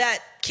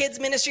kids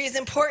ministry is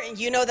important.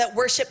 You know that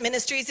worship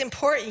ministry is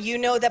important. You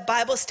know that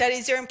Bible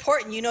studies are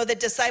important. You know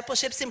that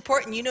discipleship is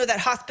important. You know that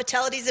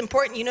hospitality is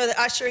important. You know that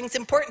ushering is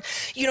important.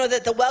 You know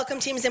that the welcome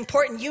team is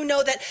important. You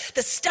know that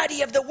the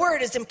study of the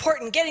word is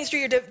important. Getting through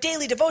your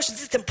daily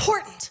devotions, it's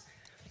important.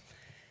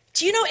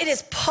 Do you know it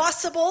is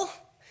possible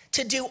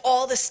to do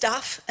all the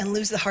stuff and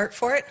lose the heart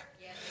for it?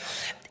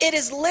 It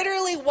is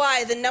literally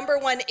why the number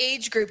one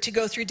age group to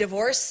go through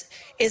divorce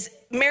is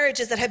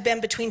marriages that have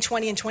been between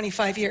 20 and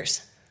 25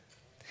 years.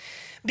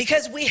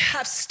 Because we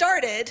have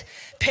started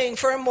paying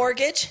for a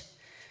mortgage,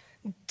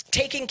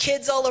 taking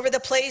kids all over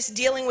the place,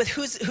 dealing with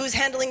who's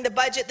handling the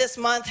budget this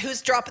month,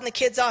 who's dropping the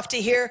kids off to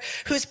here,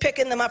 who's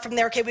picking them up from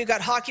there. Okay, we've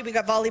got hockey, we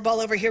got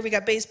volleyball over here, we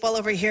got baseball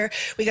over here,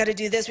 we got to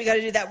do this, we got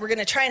to do that. We're going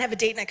to try and have a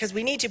date night because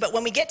we need to, but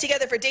when we get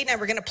together for date night,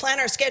 we're going to plan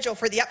our schedule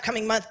for the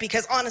upcoming month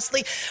because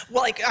honestly,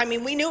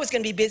 we knew it was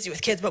going to be busy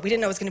with kids, but we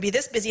didn't know it was going to be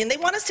this busy, and they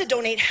want us to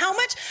donate. How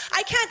much?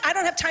 I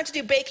don't have time to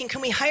do baking.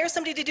 Can we hire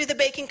somebody to do the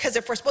baking? Because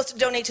if we're supposed to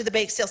donate to the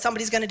bake sale,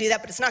 somebody's going to do that,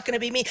 but it's not going to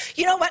be me.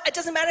 You know what? It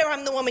doesn't matter.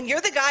 I'm the woman,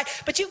 you're the guy,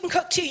 but you can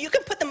cook too. You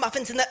can put the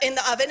muffins in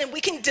the oven, and we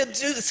can do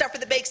the stuff for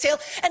the bake sale.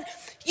 And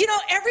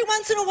every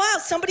once in a while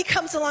somebody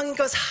comes along and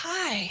goes,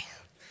 hi,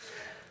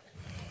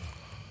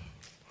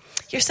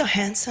 you're so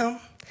handsome,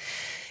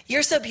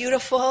 you're so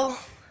beautiful,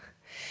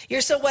 you're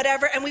so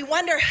whatever. And we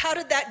wonder, how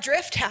did that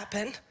drift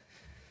happen?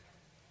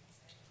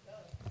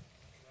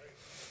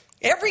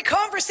 Every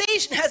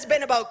conversation has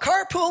been about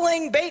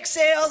carpooling, bake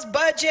sales,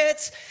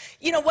 budgets,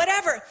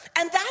 whatever.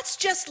 And that's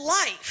just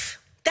life.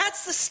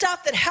 That's the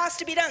stuff that has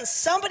to be done.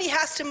 Somebody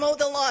has to mow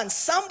the lawn.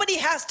 Somebody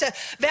has to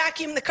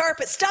vacuum the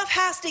carpet. Stuff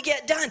has to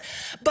get done.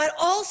 But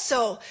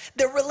also,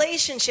 the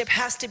relationship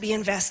has to be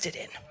invested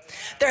in.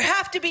 There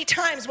have to be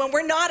times when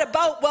we're not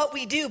about what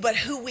we do, but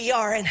who we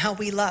are and how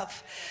we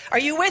love. Are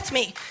you with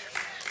me?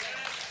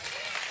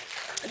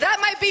 That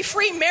might be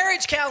free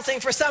marriage counseling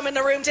for some in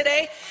the room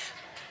today.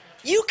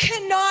 You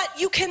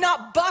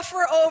cannot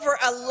buffer over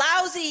a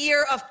lousy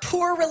year of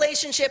poor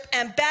relationship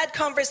and bad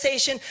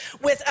conversation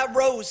with a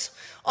rose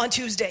on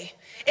Tuesday.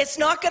 It's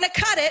not going to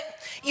cut it.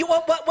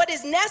 What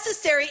is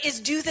necessary is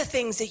do the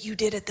things that you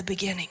did at the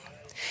beginning.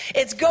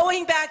 It's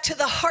going back to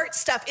the heart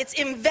stuff. It's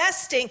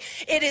investing.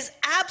 It is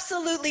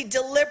absolutely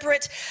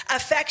deliberate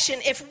affection.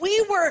 If we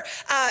were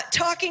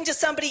talking to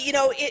somebody,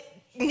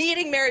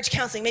 needing marriage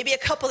counseling, maybe a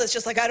couple that's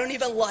just like, I don't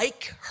even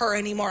like her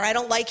anymore. I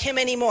don't like him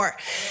anymore.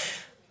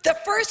 The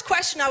first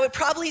question I would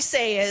probably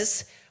say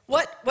is,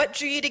 what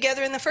drew you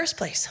together in the first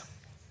place?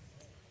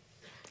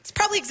 It's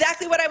probably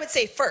exactly what I would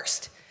say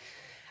first.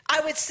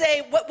 I would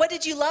say, what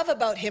did you love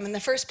about him in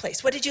the first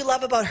place? What did you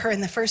love about her in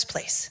the first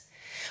place?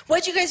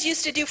 What did you guys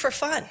used to do for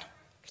fun?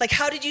 Like,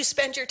 how did you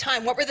spend your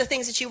time? What were the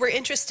things that you were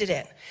interested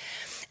in?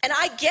 And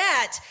I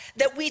get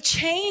that we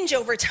change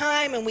over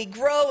time and we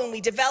grow and we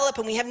develop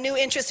and we have new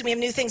interests and we have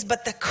new things,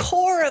 but the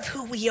core of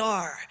who we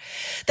are,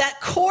 that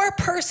core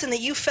person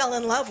that you fell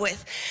in love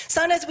with,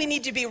 sometimes we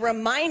need to be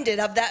reminded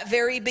of that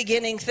very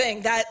beginning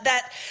thing, that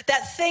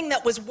thing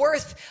that was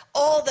worth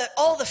all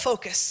the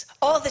focus,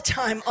 all the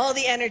time, all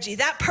the energy.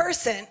 That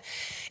person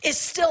is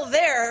still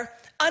there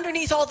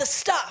underneath all the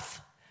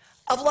stuff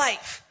of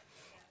life.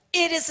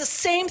 It is the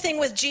same thing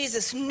with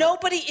Jesus.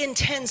 Nobody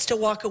intends to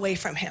walk away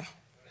from him.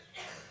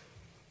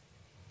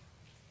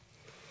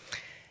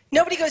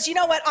 Nobody goes, you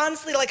know what,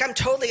 honestly,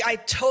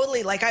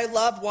 I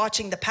love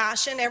watching The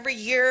Passion every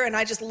year, and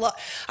I just love,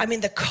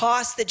 the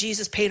cost that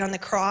Jesus paid on the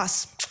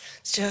cross,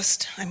 it's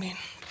just,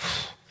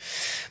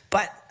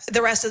 but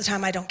the rest of the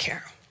time I don't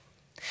care.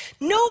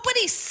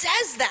 Nobody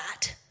says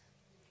that,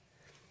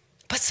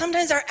 but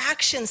sometimes our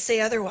actions say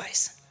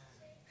otherwise.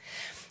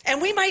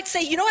 And we might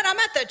say, you know what, I'm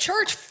at the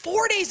church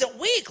 4 days a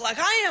week, like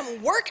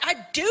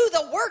I do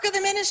the work of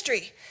the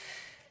ministry.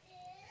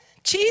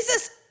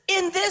 Jesus,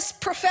 in this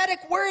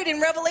prophetic word in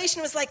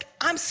Revelation, was like,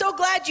 I'm so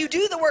glad you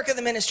do the work of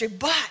the ministry,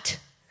 but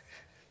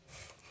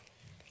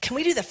can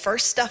we do the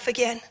first stuff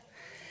again?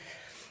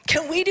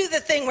 Can we do the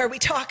thing where we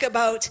talk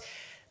about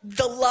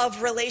the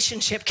love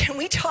relationship? Can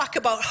we talk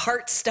about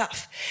heart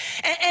stuff?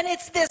 And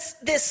it's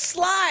this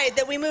slide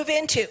that we move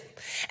into.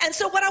 And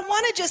so what I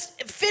want to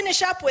just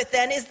finish up with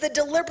then is the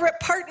deliberate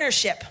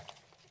partnership.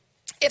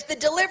 If the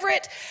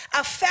deliberate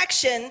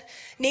affection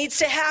needs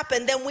to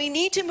happen, then we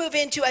need to move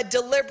into a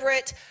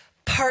deliberate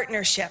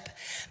partnership.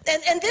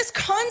 And this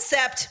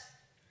concept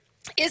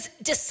is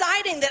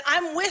deciding that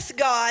I'm with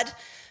God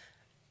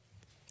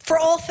for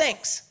all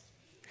things.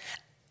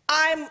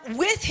 I'm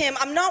with him.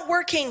 I'm not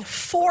working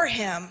for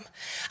him.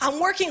 I'm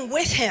working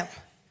with him.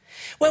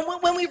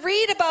 When we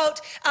read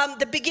about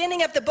the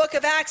beginning of the book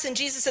of Acts, and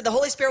Jesus said the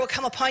Holy Spirit will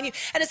come upon you,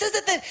 and it says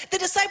that the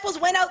disciples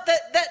went out,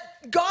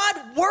 that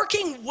God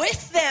working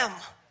with them.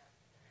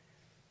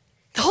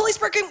 The Holy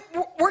Spirit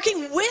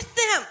working with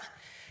them.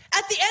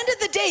 At the end of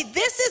the day,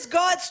 this is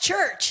God's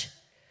church.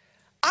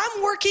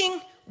 I'm working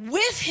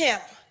with him.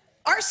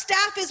 Our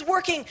staff is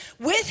working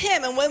with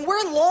him. And when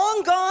we're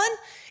long gone,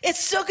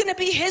 it's still going to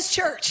be his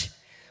church.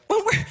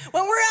 When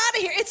we're out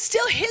of here, it's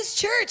still his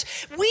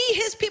church. We,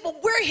 his people,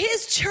 we're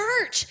his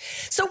church.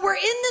 So we're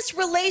in this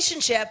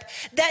relationship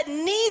that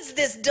needs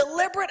this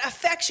deliberate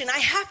affection. I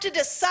have to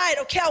decide,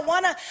 okay, I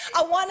want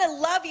to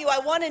love you. I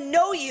want to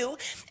know you.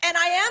 And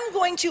I am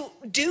going to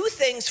do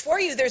things for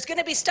you. There's going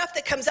to be stuff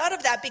that comes out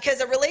of that, because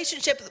a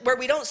relationship where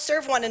we don't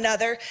serve one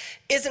another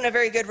isn't a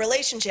very good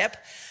relationship.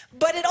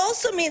 But it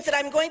also means that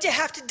I'm going to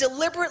have to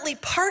deliberately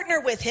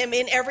partner with him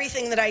in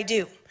everything that I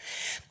do.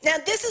 Now,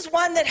 this is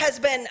one that has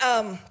been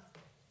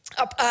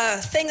a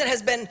thing that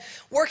has been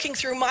working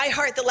through my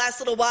heart the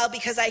last little while,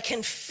 because I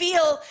can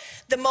feel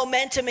the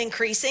momentum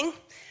increasing.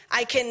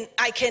 I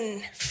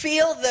can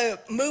feel the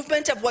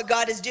movement of what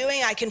God is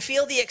doing. I can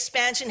feel the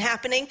expansion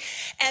happening.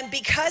 And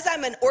because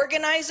I'm an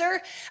organizer,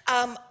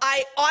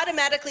 I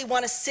automatically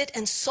want to sit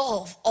and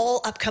solve all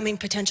upcoming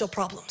potential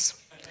problems.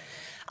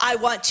 I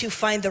want to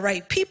find the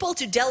right people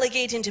to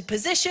delegate into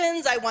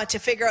positions. I want to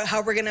figure out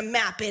how we're going to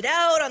map it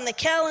out on the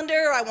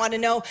calendar. I want to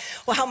know,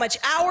 how much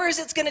hours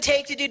it's going to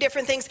take to do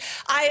different things.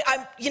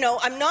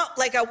 I'm not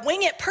like a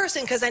wing it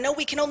person, because I know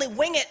we can only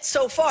wing it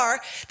so far.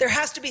 There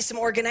has to be some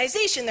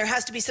organization. There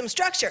has to be some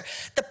structure.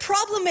 The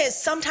problem is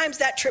sometimes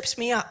that trips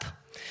me up,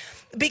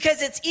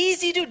 because it's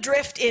easy to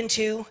drift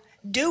into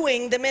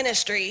doing the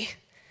ministry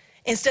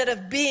instead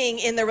of being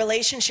in the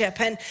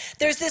relationship. And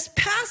there's this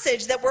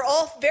passage that we're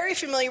all very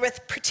familiar with,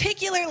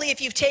 particularly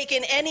if you've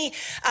taken any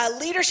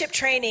leadership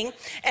training,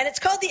 and it's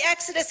called the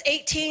Exodus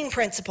 18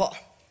 principle.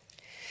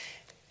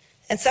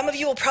 And some of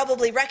you will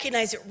probably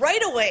recognize it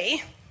right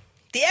away.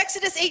 The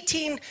Exodus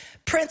 18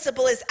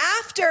 principle is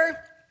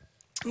after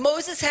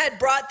Moses had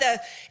brought the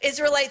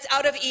Israelites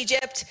out of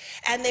Egypt,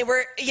 and they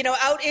were,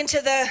 out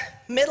into the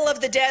middle of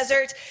the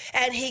desert,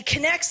 and he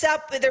connects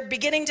up, they're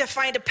beginning to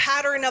find a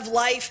pattern of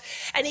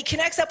life, and he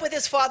connects up with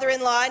his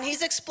father-in-law, and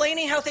he's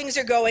explaining how things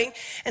are going,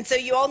 and so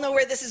you all know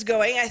where this is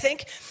going, I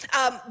think.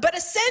 But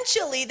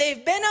essentially,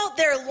 they've been out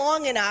there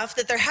long enough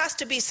that there has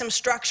to be some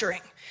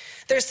structuring.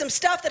 There's some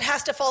stuff that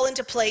has to fall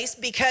into place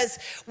because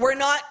we're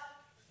not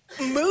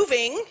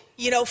moving,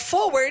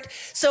 forward.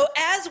 So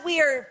as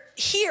we are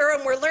here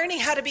and we're learning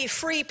how to be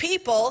free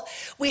people,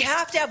 we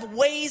have to have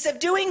ways of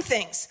doing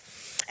things.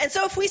 And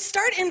so if we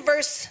start in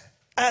verse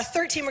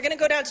 13, we're going to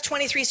go down to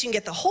 23 so you can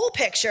get the whole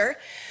picture.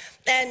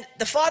 And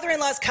the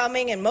father-in-law is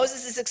coming and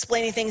Moses is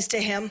explaining things to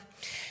him.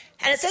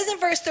 And it says in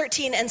verse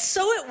 13, and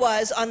so it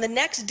was on the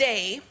next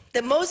day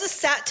that Moses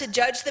sat to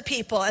judge the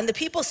people, and the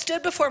people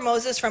stood before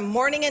Moses from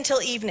morning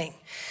until evening.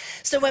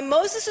 So when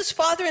Moses'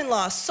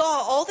 father-in-law saw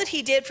all that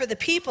he did for the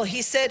people,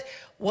 he said,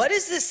 what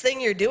is this thing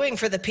you're doing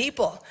for the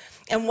people?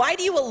 And why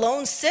do you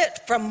alone sit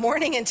from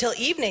morning until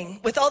evening,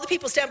 with all the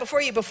people stand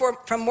before you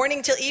from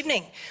morning till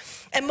evening?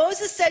 And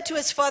Moses said to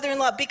his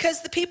father-in-law,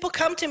 because the people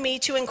come to me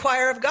to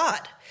inquire of God.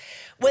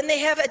 When they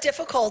have a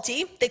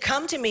difficulty, they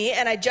come to me,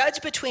 and I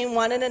judge between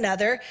one and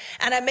another,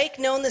 and I make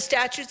known the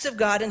statutes of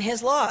God and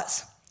his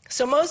laws.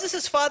 So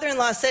Moses'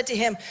 father-in-law said to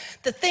him,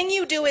 the thing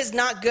you do is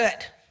not good.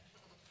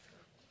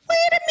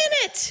 Wait a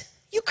minute.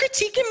 You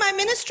critiquing my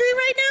ministry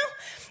right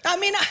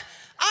now?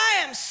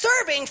 I am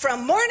serving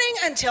from morning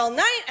until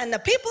night, and the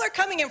people are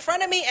coming in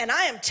front of me, and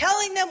I am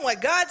telling them what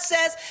God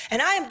says,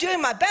 and I am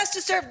doing my best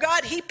to serve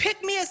God. He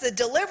picked me as the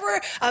deliverer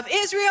of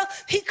Israel.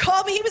 He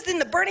called me. He was in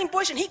the burning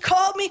bush, and he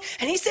called me,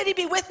 and he said he'd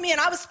be with me, and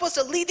I was supposed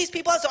to lead these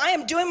people out, so I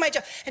am doing my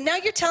job. And now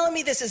you're telling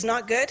me this is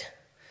not good?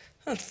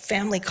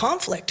 Family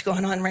conflict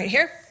going on right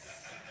here.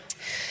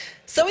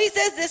 So he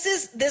says,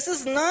 this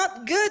is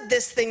not good,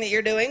 this thing that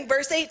you're doing.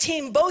 Verse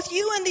 18, both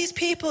you and these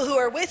people who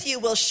are with you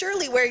will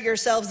surely wear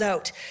yourselves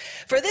out.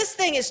 For this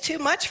thing is too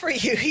much for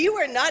you. You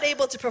are not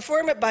able to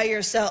perform it by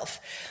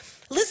yourself.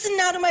 Listen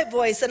now to my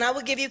voice, and I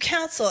will give you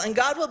counsel, and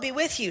God will be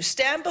with you.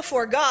 Stand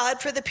before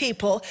God for the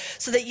people,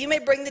 so that you may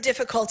bring the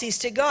difficulties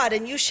to God,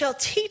 and you shall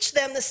teach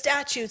them the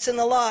statutes and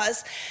the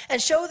laws,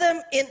 and show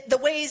them in the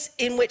ways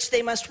in which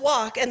they must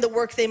walk and the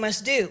work they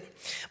must do.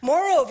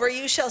 Moreover,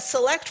 you shall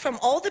select from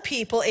all the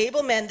people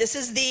able men. This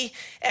is the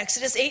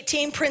Exodus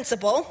 18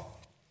 principle.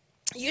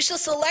 You shall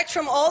select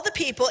from all the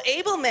people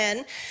able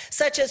men,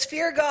 such as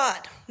fear God,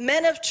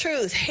 men of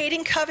truth,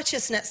 hating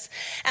covetousness,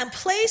 and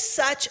place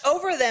such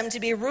over them to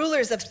be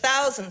rulers of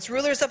thousands,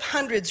 rulers of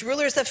hundreds,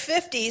 rulers of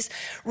 50s,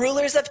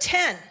 rulers of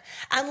 10.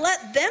 And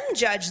let them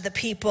judge the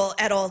people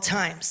at all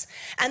times.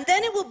 And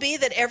then it will be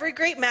that every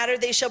great matter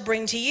they shall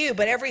bring to you,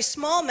 but every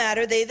small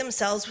matter they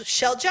themselves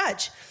shall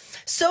judge.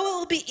 So it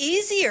will be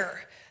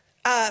easier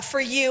for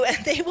you,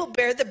 and they will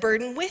bear the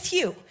burden with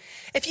you.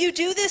 If you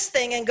do this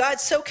thing and God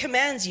so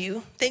commands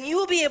you, then you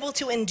will be able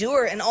to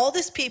endure, and all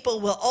this people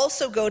will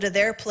also go to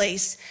their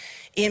place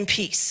in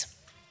peace.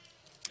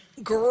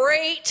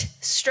 Great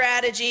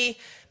strategy.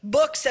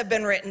 Books have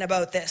been written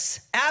about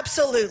this.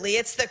 Absolutely.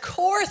 It's the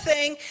core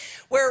thing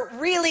where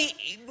really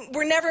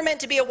we're never meant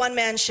to be a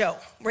one-man show.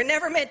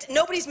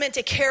 Nobody's meant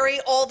to carry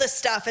all this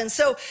stuff. And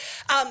so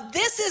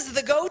this is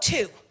the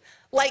go-to.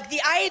 Like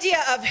the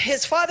idea of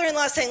his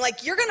father-in-law saying,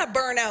 you're going to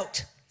burn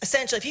out.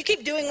 Essentially, if you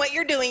keep doing what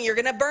you're doing, you're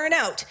going to burn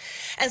out.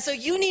 And so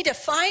you need to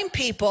find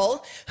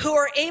people who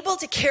are able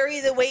to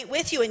carry the weight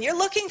with you. And you're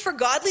looking for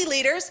godly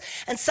leaders,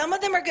 and some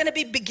of them are going to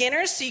be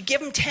beginners, so you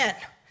give them 10.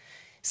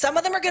 Some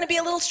of them are going to be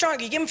a little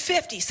stronger. You give them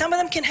 50. Some of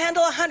them can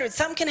handle 100.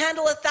 Some can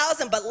handle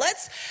 1,000. But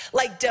let's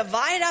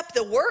divide up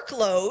the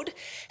workload,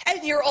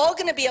 and you're all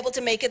going to be able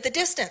to make it the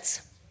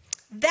distance.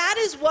 That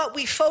is what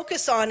we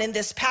focus on in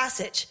this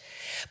passage.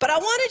 But I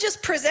want to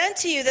just present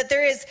to you that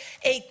there is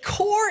a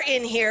core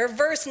in here,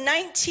 verse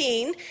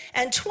 19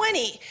 and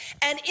 20.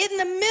 And in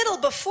the middle,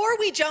 before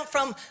we jump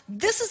from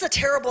this is a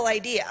terrible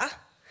idea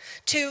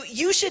to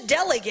you should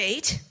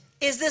delegate,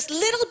 is this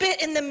little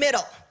bit in the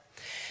middle.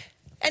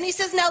 And he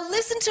says, now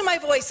listen to my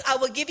voice. I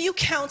will give you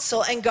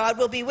counsel, and God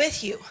will be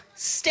with you.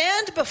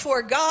 Stand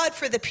before God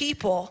for the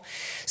people,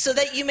 so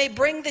that you may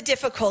bring the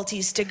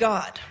difficulties to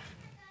God.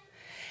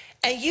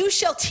 And you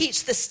shall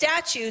teach the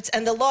statutes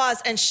and the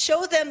laws, and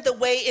show them the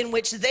way in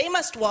which they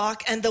must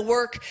walk and the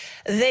work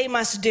they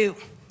must do.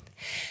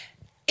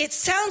 It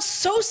sounds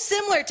so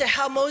similar to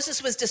how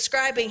Moses was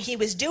describing he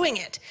was doing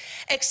it,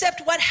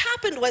 except what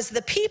happened was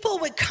the people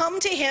would come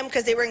to him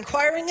because they were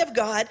inquiring of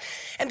God,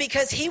 and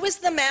because he was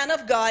the man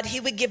of God, he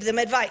would give them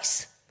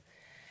advice.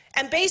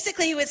 And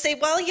basically he would say,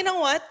 well, you know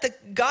what? The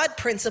God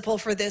principle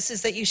for this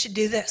is that you should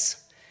do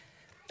this.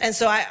 And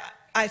so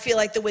I feel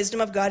like the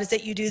wisdom of God is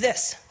that you do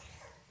this.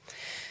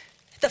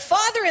 The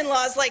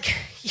father-in-law is like,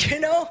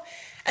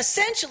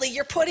 essentially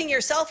you're putting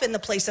yourself in the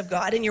place of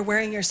God and you're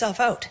wearing yourself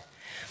out.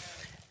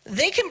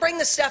 They can bring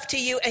the stuff to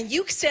you, and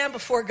you stand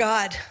before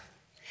God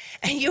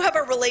and you have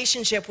a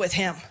relationship with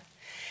him,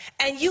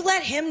 and you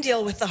let him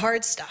deal with the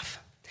hard stuff.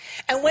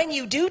 And when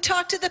you do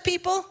talk to the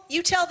people,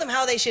 you tell them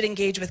how they should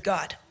engage with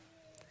God.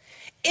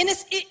 in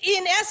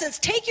essence,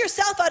 take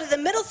yourself out of the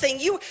middle thing.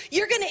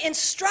 You're going to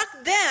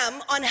instruct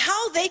them on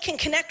how they can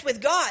connect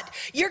with God.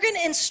 You're going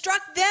to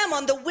instruct them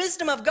on the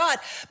wisdom of God.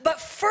 But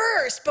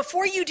first,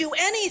 before you do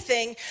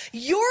anything,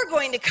 you're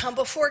going to come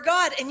before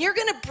God and you're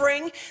going to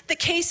bring the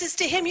cases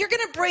to him. You're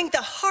going to bring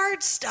the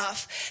hard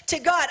stuff to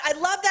God. I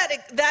love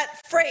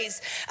that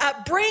phrase,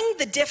 bring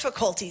the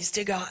difficulties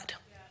to God.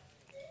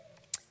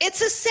 It's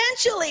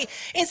essentially,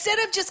 instead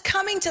of just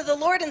coming to the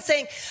Lord and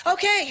saying,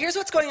 okay, here's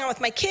what's going on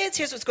with my kids,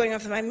 here's what's going on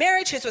with my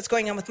marriage, here's what's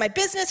going on with my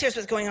business, here's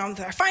what's going on with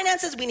our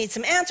finances, we need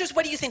some answers,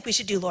 what do you think we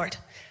should do, Lord?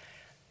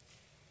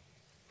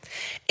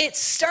 It's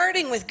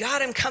starting with,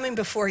 God, I'm coming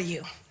before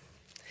you,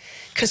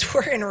 because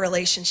we're in a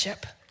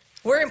relationship.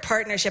 We're in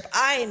partnership.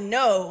 I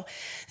know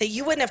that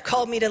you wouldn't have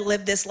called me to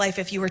live this life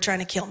if you were trying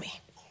to kill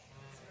me.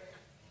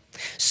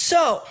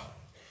 So,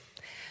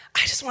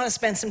 I just want to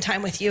spend some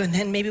time with you, and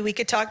then maybe we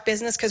could talk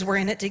business because we're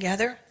in it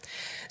together.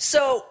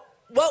 So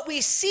what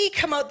we see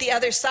come out the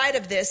other side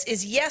of this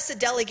is, yes, a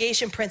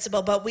delegation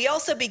principle, but we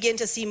also begin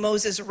to see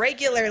Moses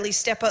regularly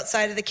step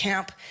outside of the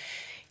camp,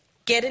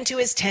 get into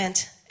his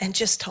tent, and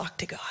just talk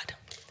to God.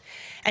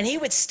 And he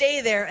would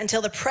stay there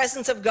until the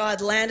presence of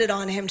God landed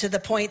on him to the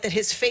point that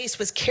his face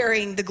was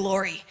carrying the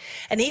glory.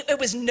 And it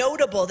was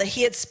notable that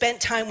he had spent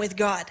time with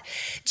God.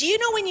 Do you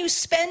know when you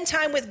spend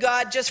time with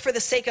God just for the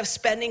sake of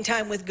spending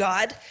time with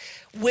God,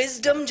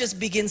 wisdom just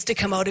begins to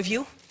come out of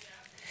you?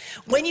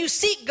 When you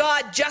seek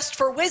God just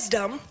for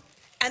wisdom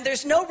and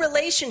there's no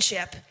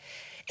relationship,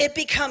 it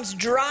becomes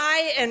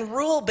dry and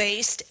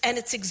rule-based and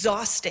it's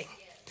exhausting.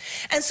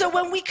 And so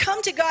when we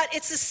come to God,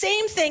 it's the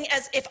same thing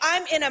as if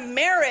I'm in a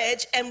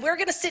marriage and we're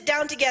going to sit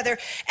down together,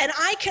 and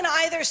I can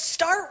either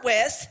start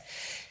with,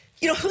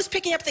 who's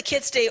picking up the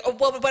kids today? Or,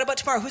 well, what about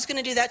tomorrow? Who's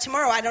going to do that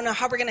tomorrow? I don't know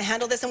how we're going to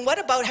handle this. And what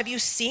about, have you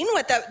seen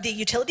what the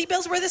utility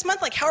bills were this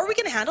month? Like, how are we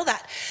going to handle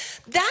that?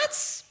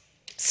 That's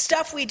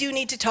stuff we do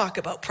need to talk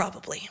about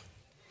probably.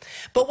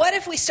 But what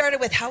if we started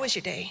with, how was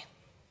your day?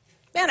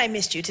 Man, I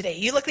missed you today.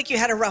 You look like you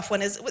had a rough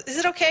one. Is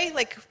it okay?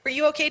 Like, were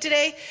you okay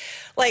today?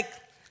 Like,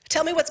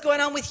 tell me what's going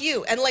on with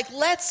you. And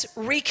let's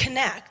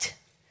reconnect.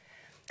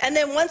 And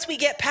then once we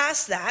get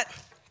past that,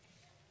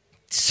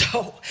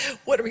 so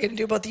what are we going to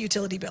do about the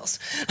utility bills?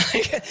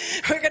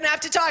 We're going to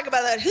have to talk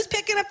about that. Who's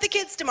picking up the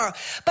kids tomorrow?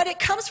 But it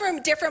comes from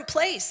a different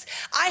place.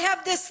 I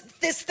have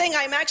this thing,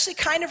 I'm actually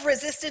kind of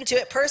resistant to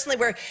it personally,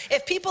 where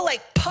if people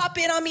pop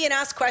in on me and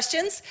ask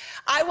questions,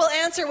 I will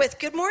answer with,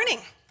 good morning.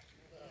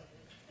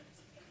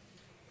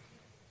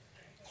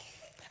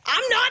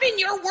 I'm not in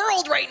your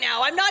world right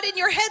now. I'm not in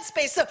your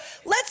headspace. So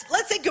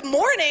let's say good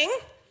morning,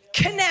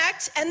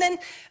 connect, and then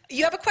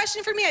you have a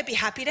question for me, I'd be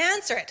happy to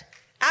answer it.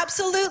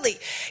 Absolutely.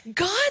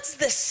 God's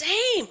the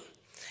same.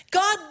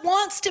 God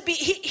wants to be,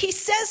 he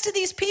says to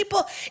these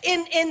people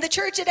in the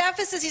church at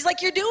Ephesus, he's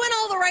like, you're doing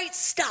all the right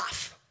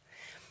stuff,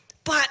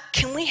 but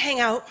can we hang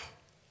out?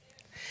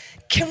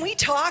 Can we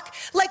talk?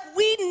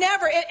 We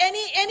never,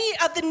 any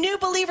of the new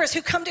believers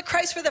who come to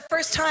Christ for the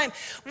first time,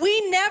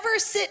 we never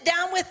sit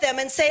down with them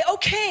and say,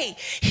 okay,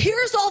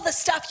 here's all the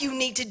stuff you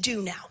need to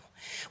do now.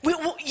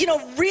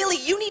 Really,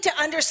 you need to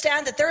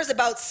understand that there's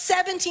about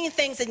 17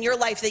 things in your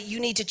life that you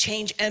need to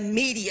change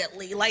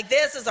immediately.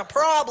 This is a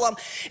problem.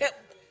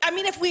 I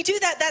mean, if we do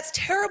that, that's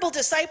terrible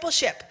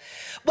discipleship.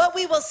 What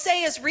we will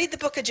say is read the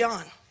book of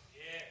John.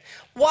 Yeah.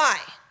 Why?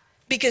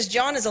 Because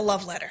John is a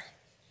love letter.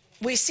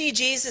 We see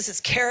Jesus'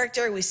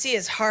 character, we see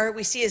his heart,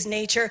 we see his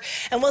nature,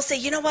 and we'll say,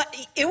 you know what,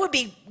 it would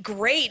be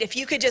great if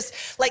you could just,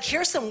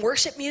 here's some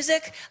worship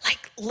music,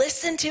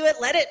 listen to it,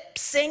 let it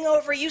sing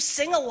over you,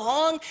 sing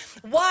along.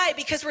 Why?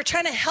 Because we're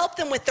trying to help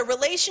them with the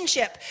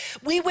relationship.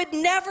 We would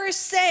never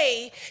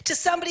say to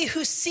somebody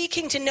who's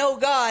seeking to know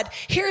God,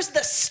 here's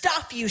the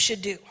stuff you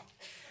should do.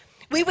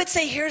 We would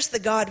say, here's the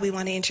God we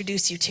want to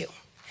introduce you to.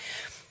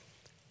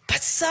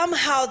 But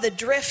somehow the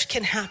drift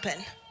can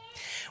happen,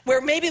 where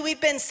maybe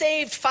we've been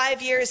saved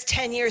 5 years,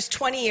 10 years,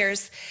 20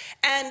 years,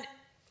 and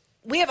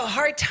we have a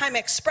hard time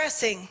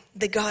expressing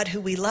the God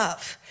who we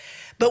love,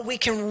 but we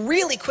can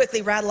really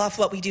quickly rattle off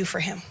what we do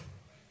for him.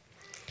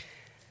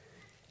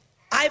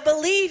 I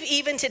believe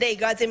even today,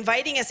 God's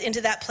inviting us into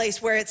that place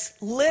where it's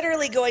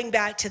literally going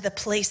back to the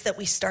place that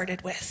we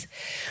started with.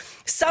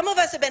 Some of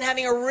us have been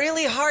having a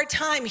really hard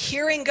time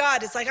hearing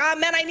God. It's like,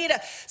 man, I need a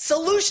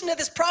solution to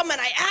this problem, and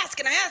I ask,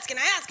 and I ask, and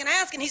I ask, and I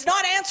ask, and he's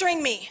not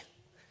answering me.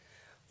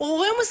 Well,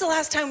 when was the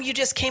last time you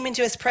just came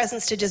into his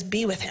presence to just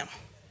be with him?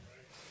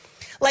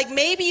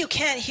 Maybe you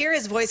can't hear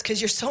his voice because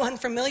you're so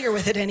unfamiliar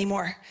with it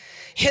anymore.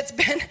 It's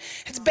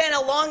been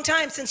a long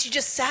time since you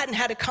just sat and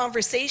had a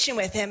conversation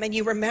with him and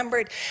you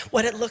remembered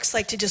what it looks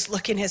like to just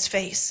look in his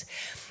face.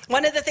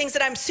 One of the things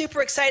that I'm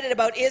super excited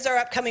about is our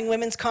upcoming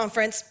women's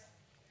conference.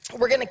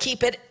 We're going to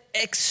keep it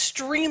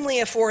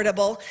extremely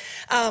affordable,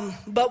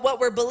 but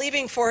what we're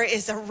believing for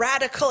is a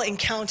radical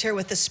encounter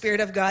with the Spirit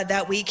of God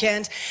that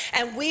weekend,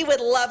 and we would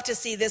love to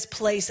see this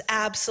place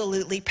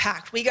absolutely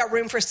packed. We got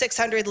room for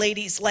 600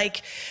 ladies.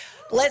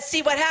 Let's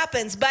see what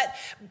happens, but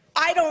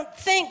I don't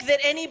think that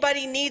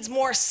anybody needs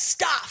more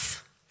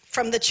stuff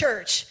from the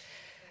church.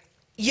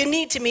 You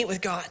need to meet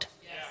with God.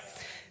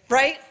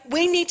 right?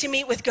 We need to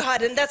meet with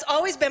God, and that's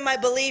always been my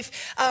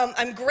belief.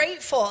 I'm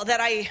grateful that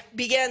I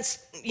began,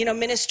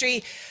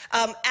 ministry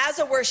as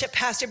a worship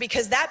pastor,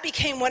 because that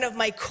became one of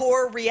my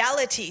core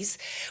realities.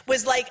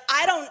 Was like,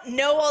 I don't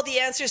know all the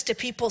answers to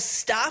people's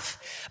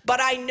stuff,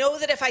 but I know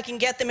that if I can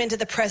get them into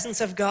the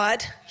presence of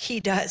God, He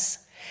does.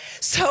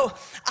 So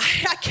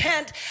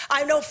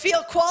I don't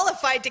feel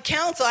qualified to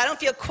counsel. I don't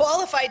feel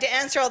qualified to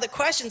answer all the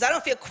questions. I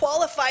don't feel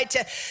qualified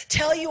to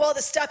tell you all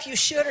the stuff you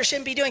should or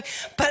shouldn't be doing,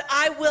 but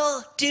I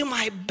will do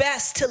my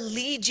best to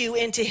lead you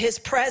into His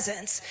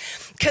presence,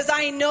 because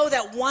I know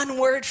that one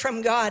word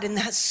from God in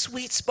that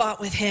sweet spot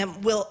with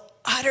Him will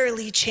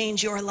utterly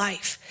change your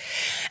life.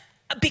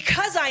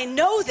 Because I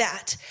know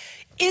that,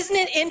 isn't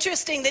it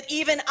interesting that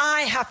even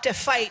I have to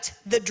fight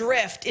the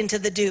drift into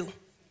the dew?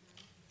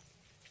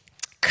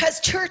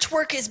 Because church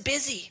work is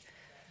busy,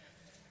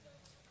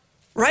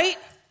 right?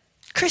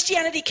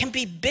 Christianity can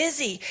be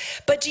busy.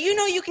 But do you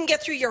know you can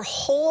get through your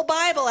whole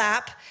Bible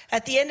app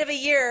at the end of a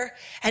year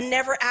and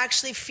never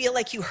actually feel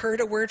like you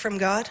heard a word from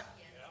God?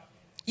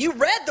 You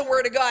read the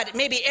Word of God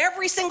maybe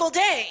every single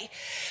day,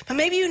 but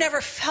maybe you never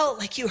felt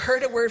like you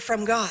heard a word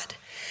from God.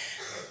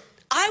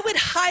 I would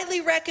highly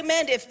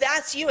recommend, if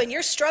that's you and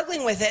you're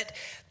struggling with it,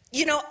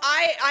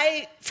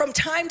 I from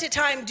time to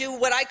time do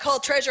what I call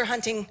treasure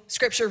hunting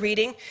scripture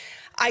reading.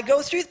 I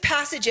go through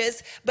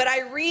passages, but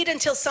I read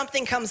until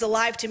something comes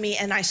alive to me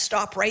and I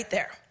stop right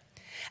there.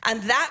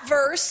 And that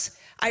verse,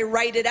 I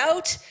write it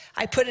out,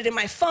 I put it in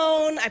my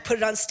phone, I put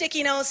it on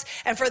sticky notes,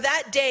 and for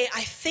that day,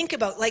 I think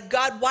about,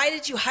 God, why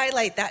did you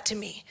highlight that to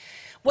me?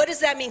 What does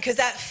that mean? Because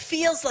that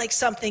feels like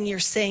something you're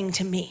saying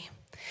to me.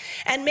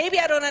 And maybe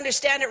I don't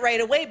understand it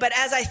right away, but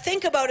as I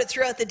think about it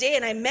throughout the day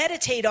and I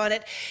meditate on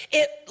it,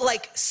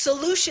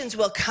 solutions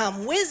will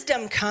come,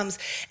 wisdom comes,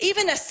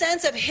 even a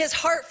sense of His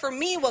heart for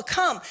me will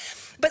come.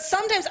 But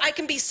sometimes I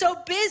can be so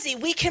busy,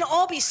 we can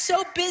all be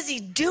so busy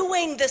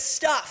doing the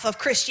stuff of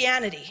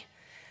Christianity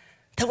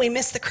that we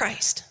miss the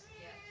Christ.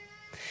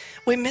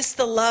 We miss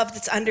the love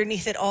that's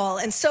underneath it all.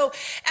 And so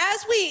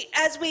as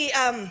we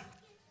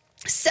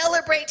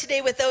celebrate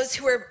today with those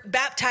who are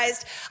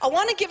baptized, I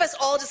want to give us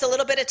all just a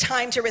little bit of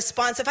time to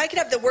respond. So if I could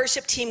have the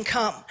worship team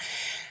come.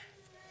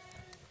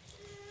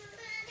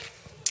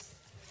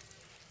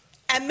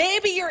 And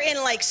maybe you're in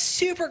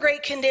super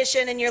great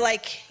condition and you're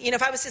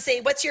if I was to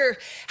say,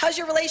 how's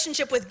your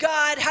relationship with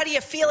God? How do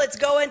you feel it's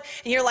going?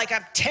 And you're like,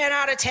 I'm 10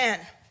 out of 10.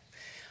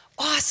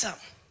 Awesome.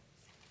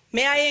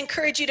 May I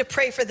encourage you to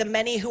pray for the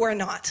many who are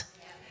not?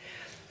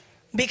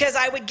 Because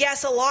I would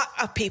guess a lot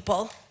of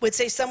people would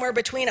say somewhere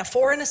between a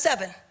 4 and a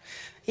 7.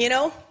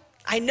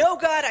 I know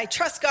God, I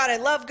trust God, I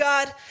love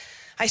God,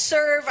 I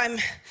serve,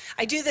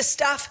 I do this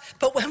stuff.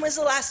 But when was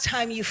the last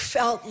time you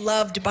felt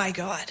loved by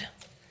God?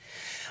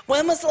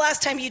 When was the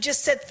last time you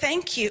just said,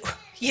 thank you,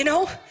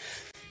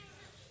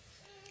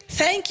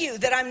 Thank you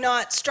that I'm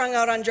not strung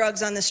out on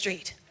drugs on the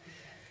street.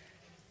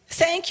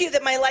 Thank you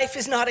that my life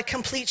is not a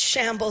complete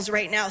shambles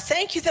right now.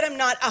 Thank you that I'm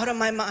not out of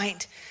my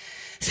mind.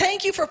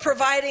 Thank you for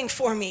providing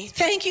for me.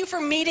 Thank you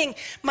for meeting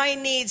my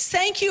needs.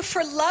 Thank you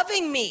for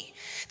loving me.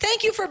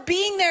 Thank you for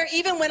being there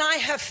even when I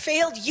have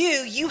failed you.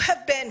 You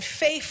have been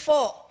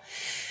faithful.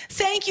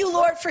 Thank you,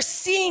 Lord, for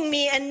seeing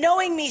me and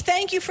knowing me.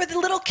 Thank you for the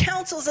little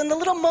counsels and the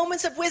little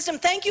moments of wisdom.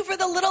 Thank you for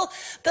the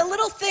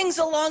little things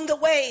along the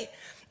way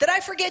that I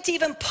forget to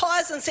even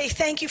pause and say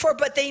thank you for,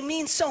 but they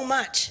mean so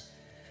much.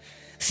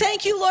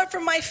 Thank you, Lord,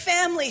 for my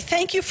family.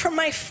 Thank you for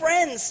my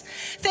friends.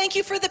 Thank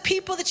you for the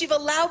people that you've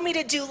allowed me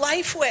to do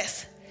life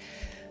with.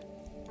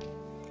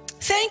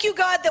 Thank you,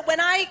 God, that when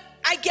I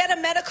get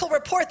a medical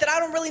report that I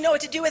don't really know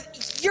what to do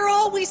with, you're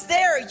always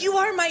there. You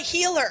are my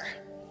healer.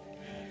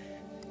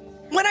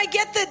 When I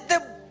get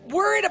the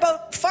word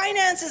about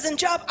finances and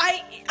job,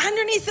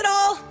 underneath it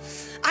all,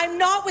 I'm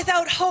not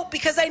without hope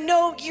because I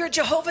know you're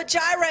Jehovah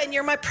Jireh and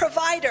you're my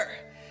provider.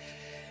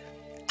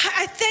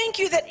 I thank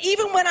you that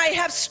even when I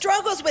have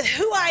struggles with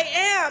who I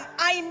am,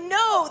 I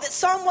know that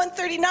Psalm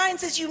 139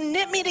 says you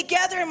knit me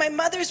together in my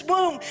mother's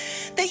womb,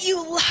 that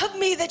you love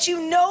me, that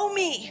you know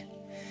me.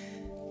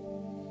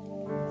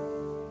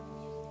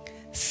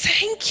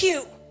 Thank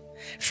you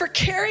for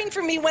caring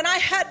for me when I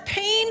had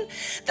pain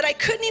that I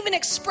couldn't even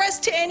express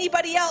to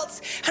anybody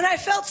else. And I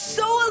felt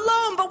so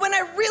alone, but when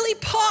I really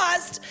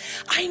paused,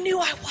 I knew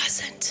I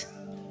wasn't.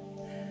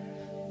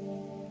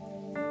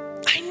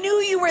 I knew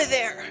you were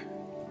there.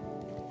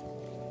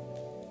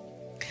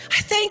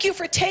 I thank you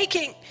for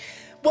taking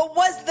what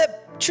was the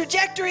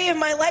trajectory of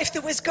my life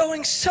that was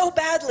going so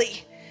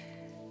badly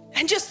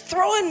and just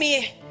throwing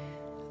me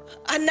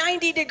a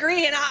 90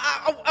 degree, and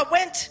I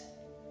went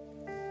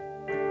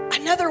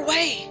another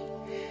way.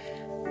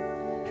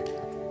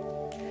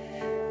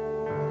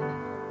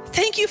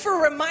 Thank you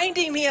for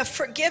reminding me of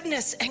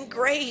forgiveness and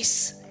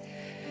grace.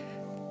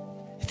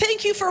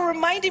 Thank you for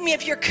reminding me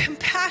of your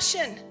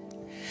compassion.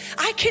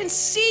 I can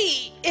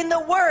see in the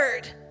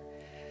word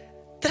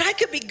that I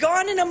could be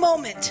gone in a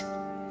moment,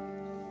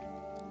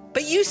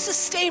 but you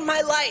sustain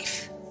my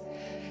life.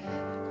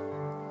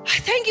 I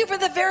thank you for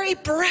the very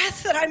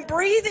breath that I'm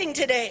breathing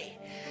today,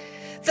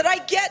 that I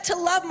get to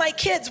love my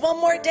kids one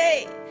more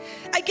day.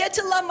 I get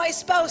to love my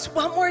spouse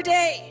one more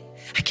day.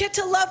 I get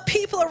to love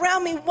people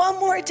around me one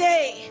more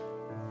day.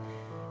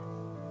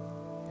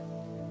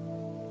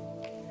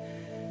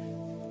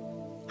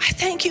 I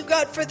thank you,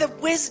 God, for the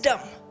wisdom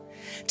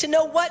to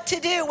know what to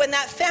do when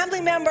that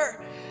family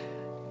member,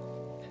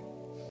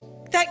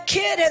 that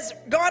kid has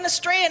gone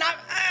astray, and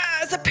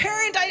as a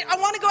parent, I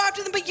want to go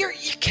after them, but you're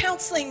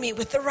counseling me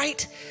with the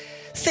right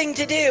thing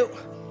to do.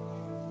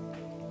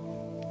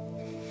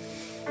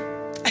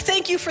 I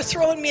thank you for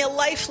throwing me a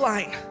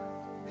lifeline.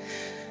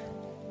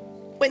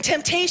 When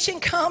temptation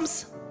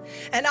comes,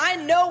 and I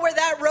know where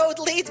that road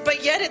leads,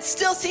 but yet it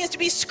still seems to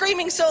be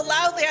screaming so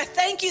loudly, I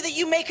thank you that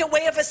you make a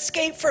way of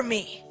escape for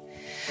me.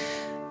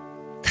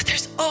 That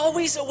there's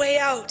always a way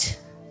out.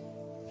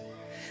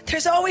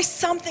 There's always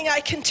something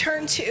I can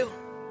turn to.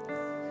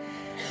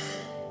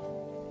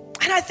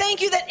 And I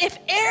thank you that if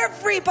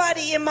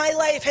everybody in my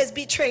life has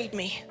betrayed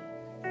me,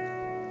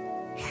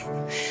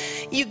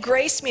 you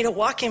grace me to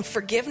walk in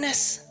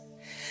forgiveness,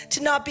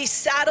 to not be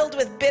saddled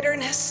with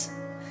bitterness,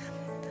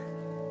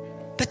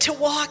 but to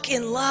walk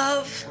in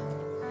love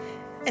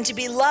and to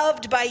be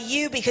loved by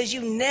you because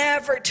you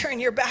never turn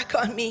your back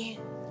on me.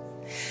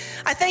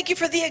 I thank you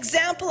for the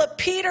example of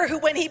Peter, who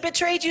when he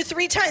betrayed you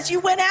 3 times,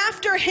 you went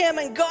after him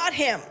and got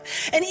him.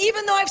 And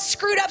even though I've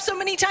screwed up so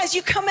many times,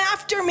 you come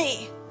after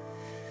me.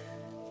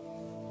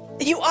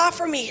 You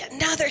offer me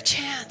another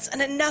chance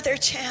and another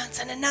chance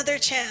and another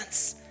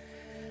chance.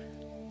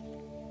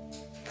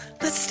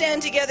 Let's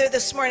stand together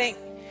this morning.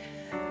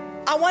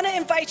 I want to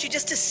invite you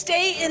just to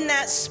stay in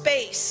that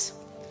space.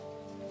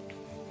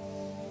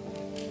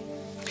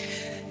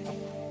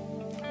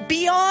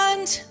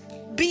 Beyond,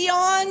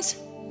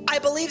 I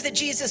believe that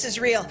Jesus is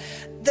real.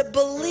 The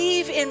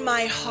believe in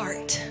my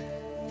heart.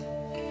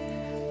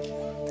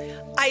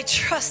 I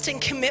trust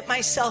and commit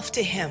myself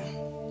to him.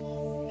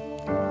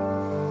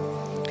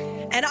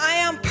 And I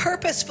am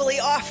purposefully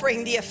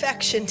offering the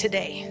affection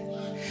today.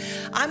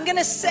 I'm going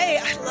to say,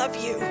 I love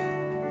you.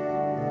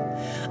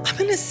 I'm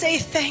going to say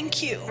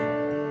thank you.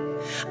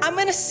 I'm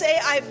going to say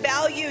I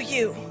value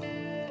you.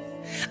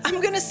 I'm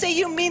going to say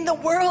you mean the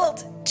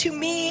world to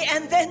me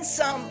and then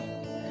some.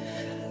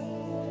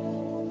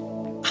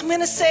 I'm going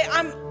to say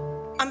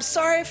I'm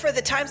sorry for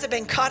the times I've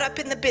been caught up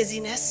in the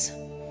busyness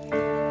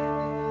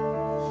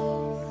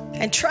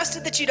and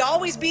trusted that you'd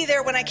always be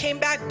there when I came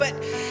back, but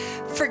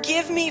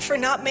forgive me for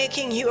not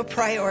making you a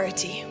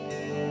priority.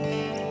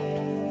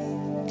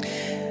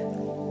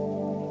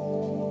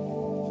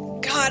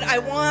 God, I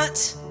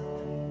want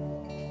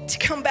to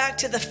come back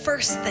to the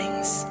first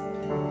things.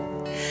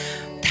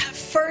 That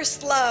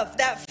first love,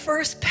 that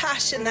first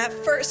passion, that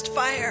first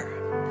fire.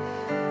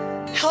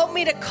 Help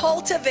me to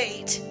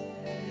cultivate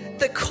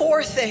the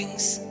core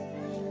things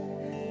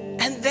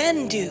and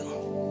then do.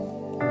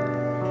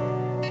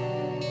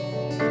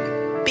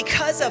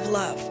 Because of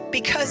love,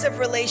 because of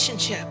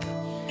relationship,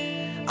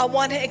 I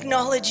want to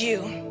acknowledge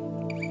you.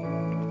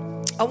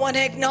 I want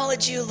to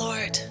acknowledge you,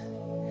 Lord.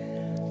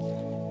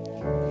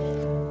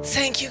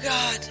 Thank you,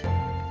 God.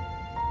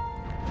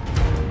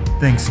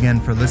 Thanks again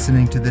for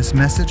listening to this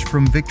message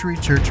from Victory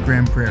Church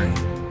Grand Prairie.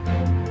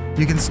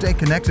 You can stay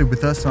connected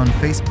with us on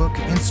Facebook,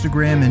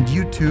 Instagram, and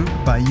YouTube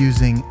by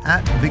using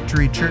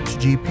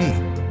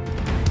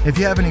 @VictoryChurchGP. If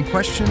you have any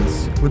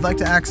questions, would like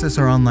to access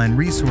our online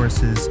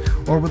resources,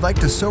 or would like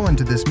to sow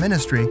into this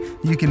ministry,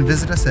 you can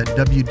visit us at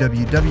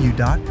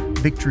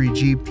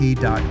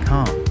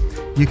www.victorygp.com.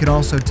 You can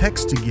also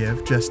text to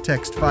give. Just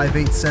text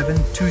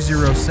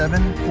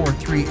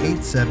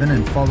 587-207-4387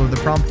 and follow the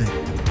prompting.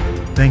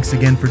 Thanks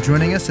again for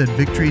joining us at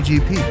Victory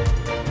GP.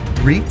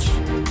 Reach,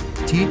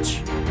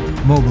 teach,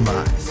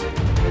 mobilize.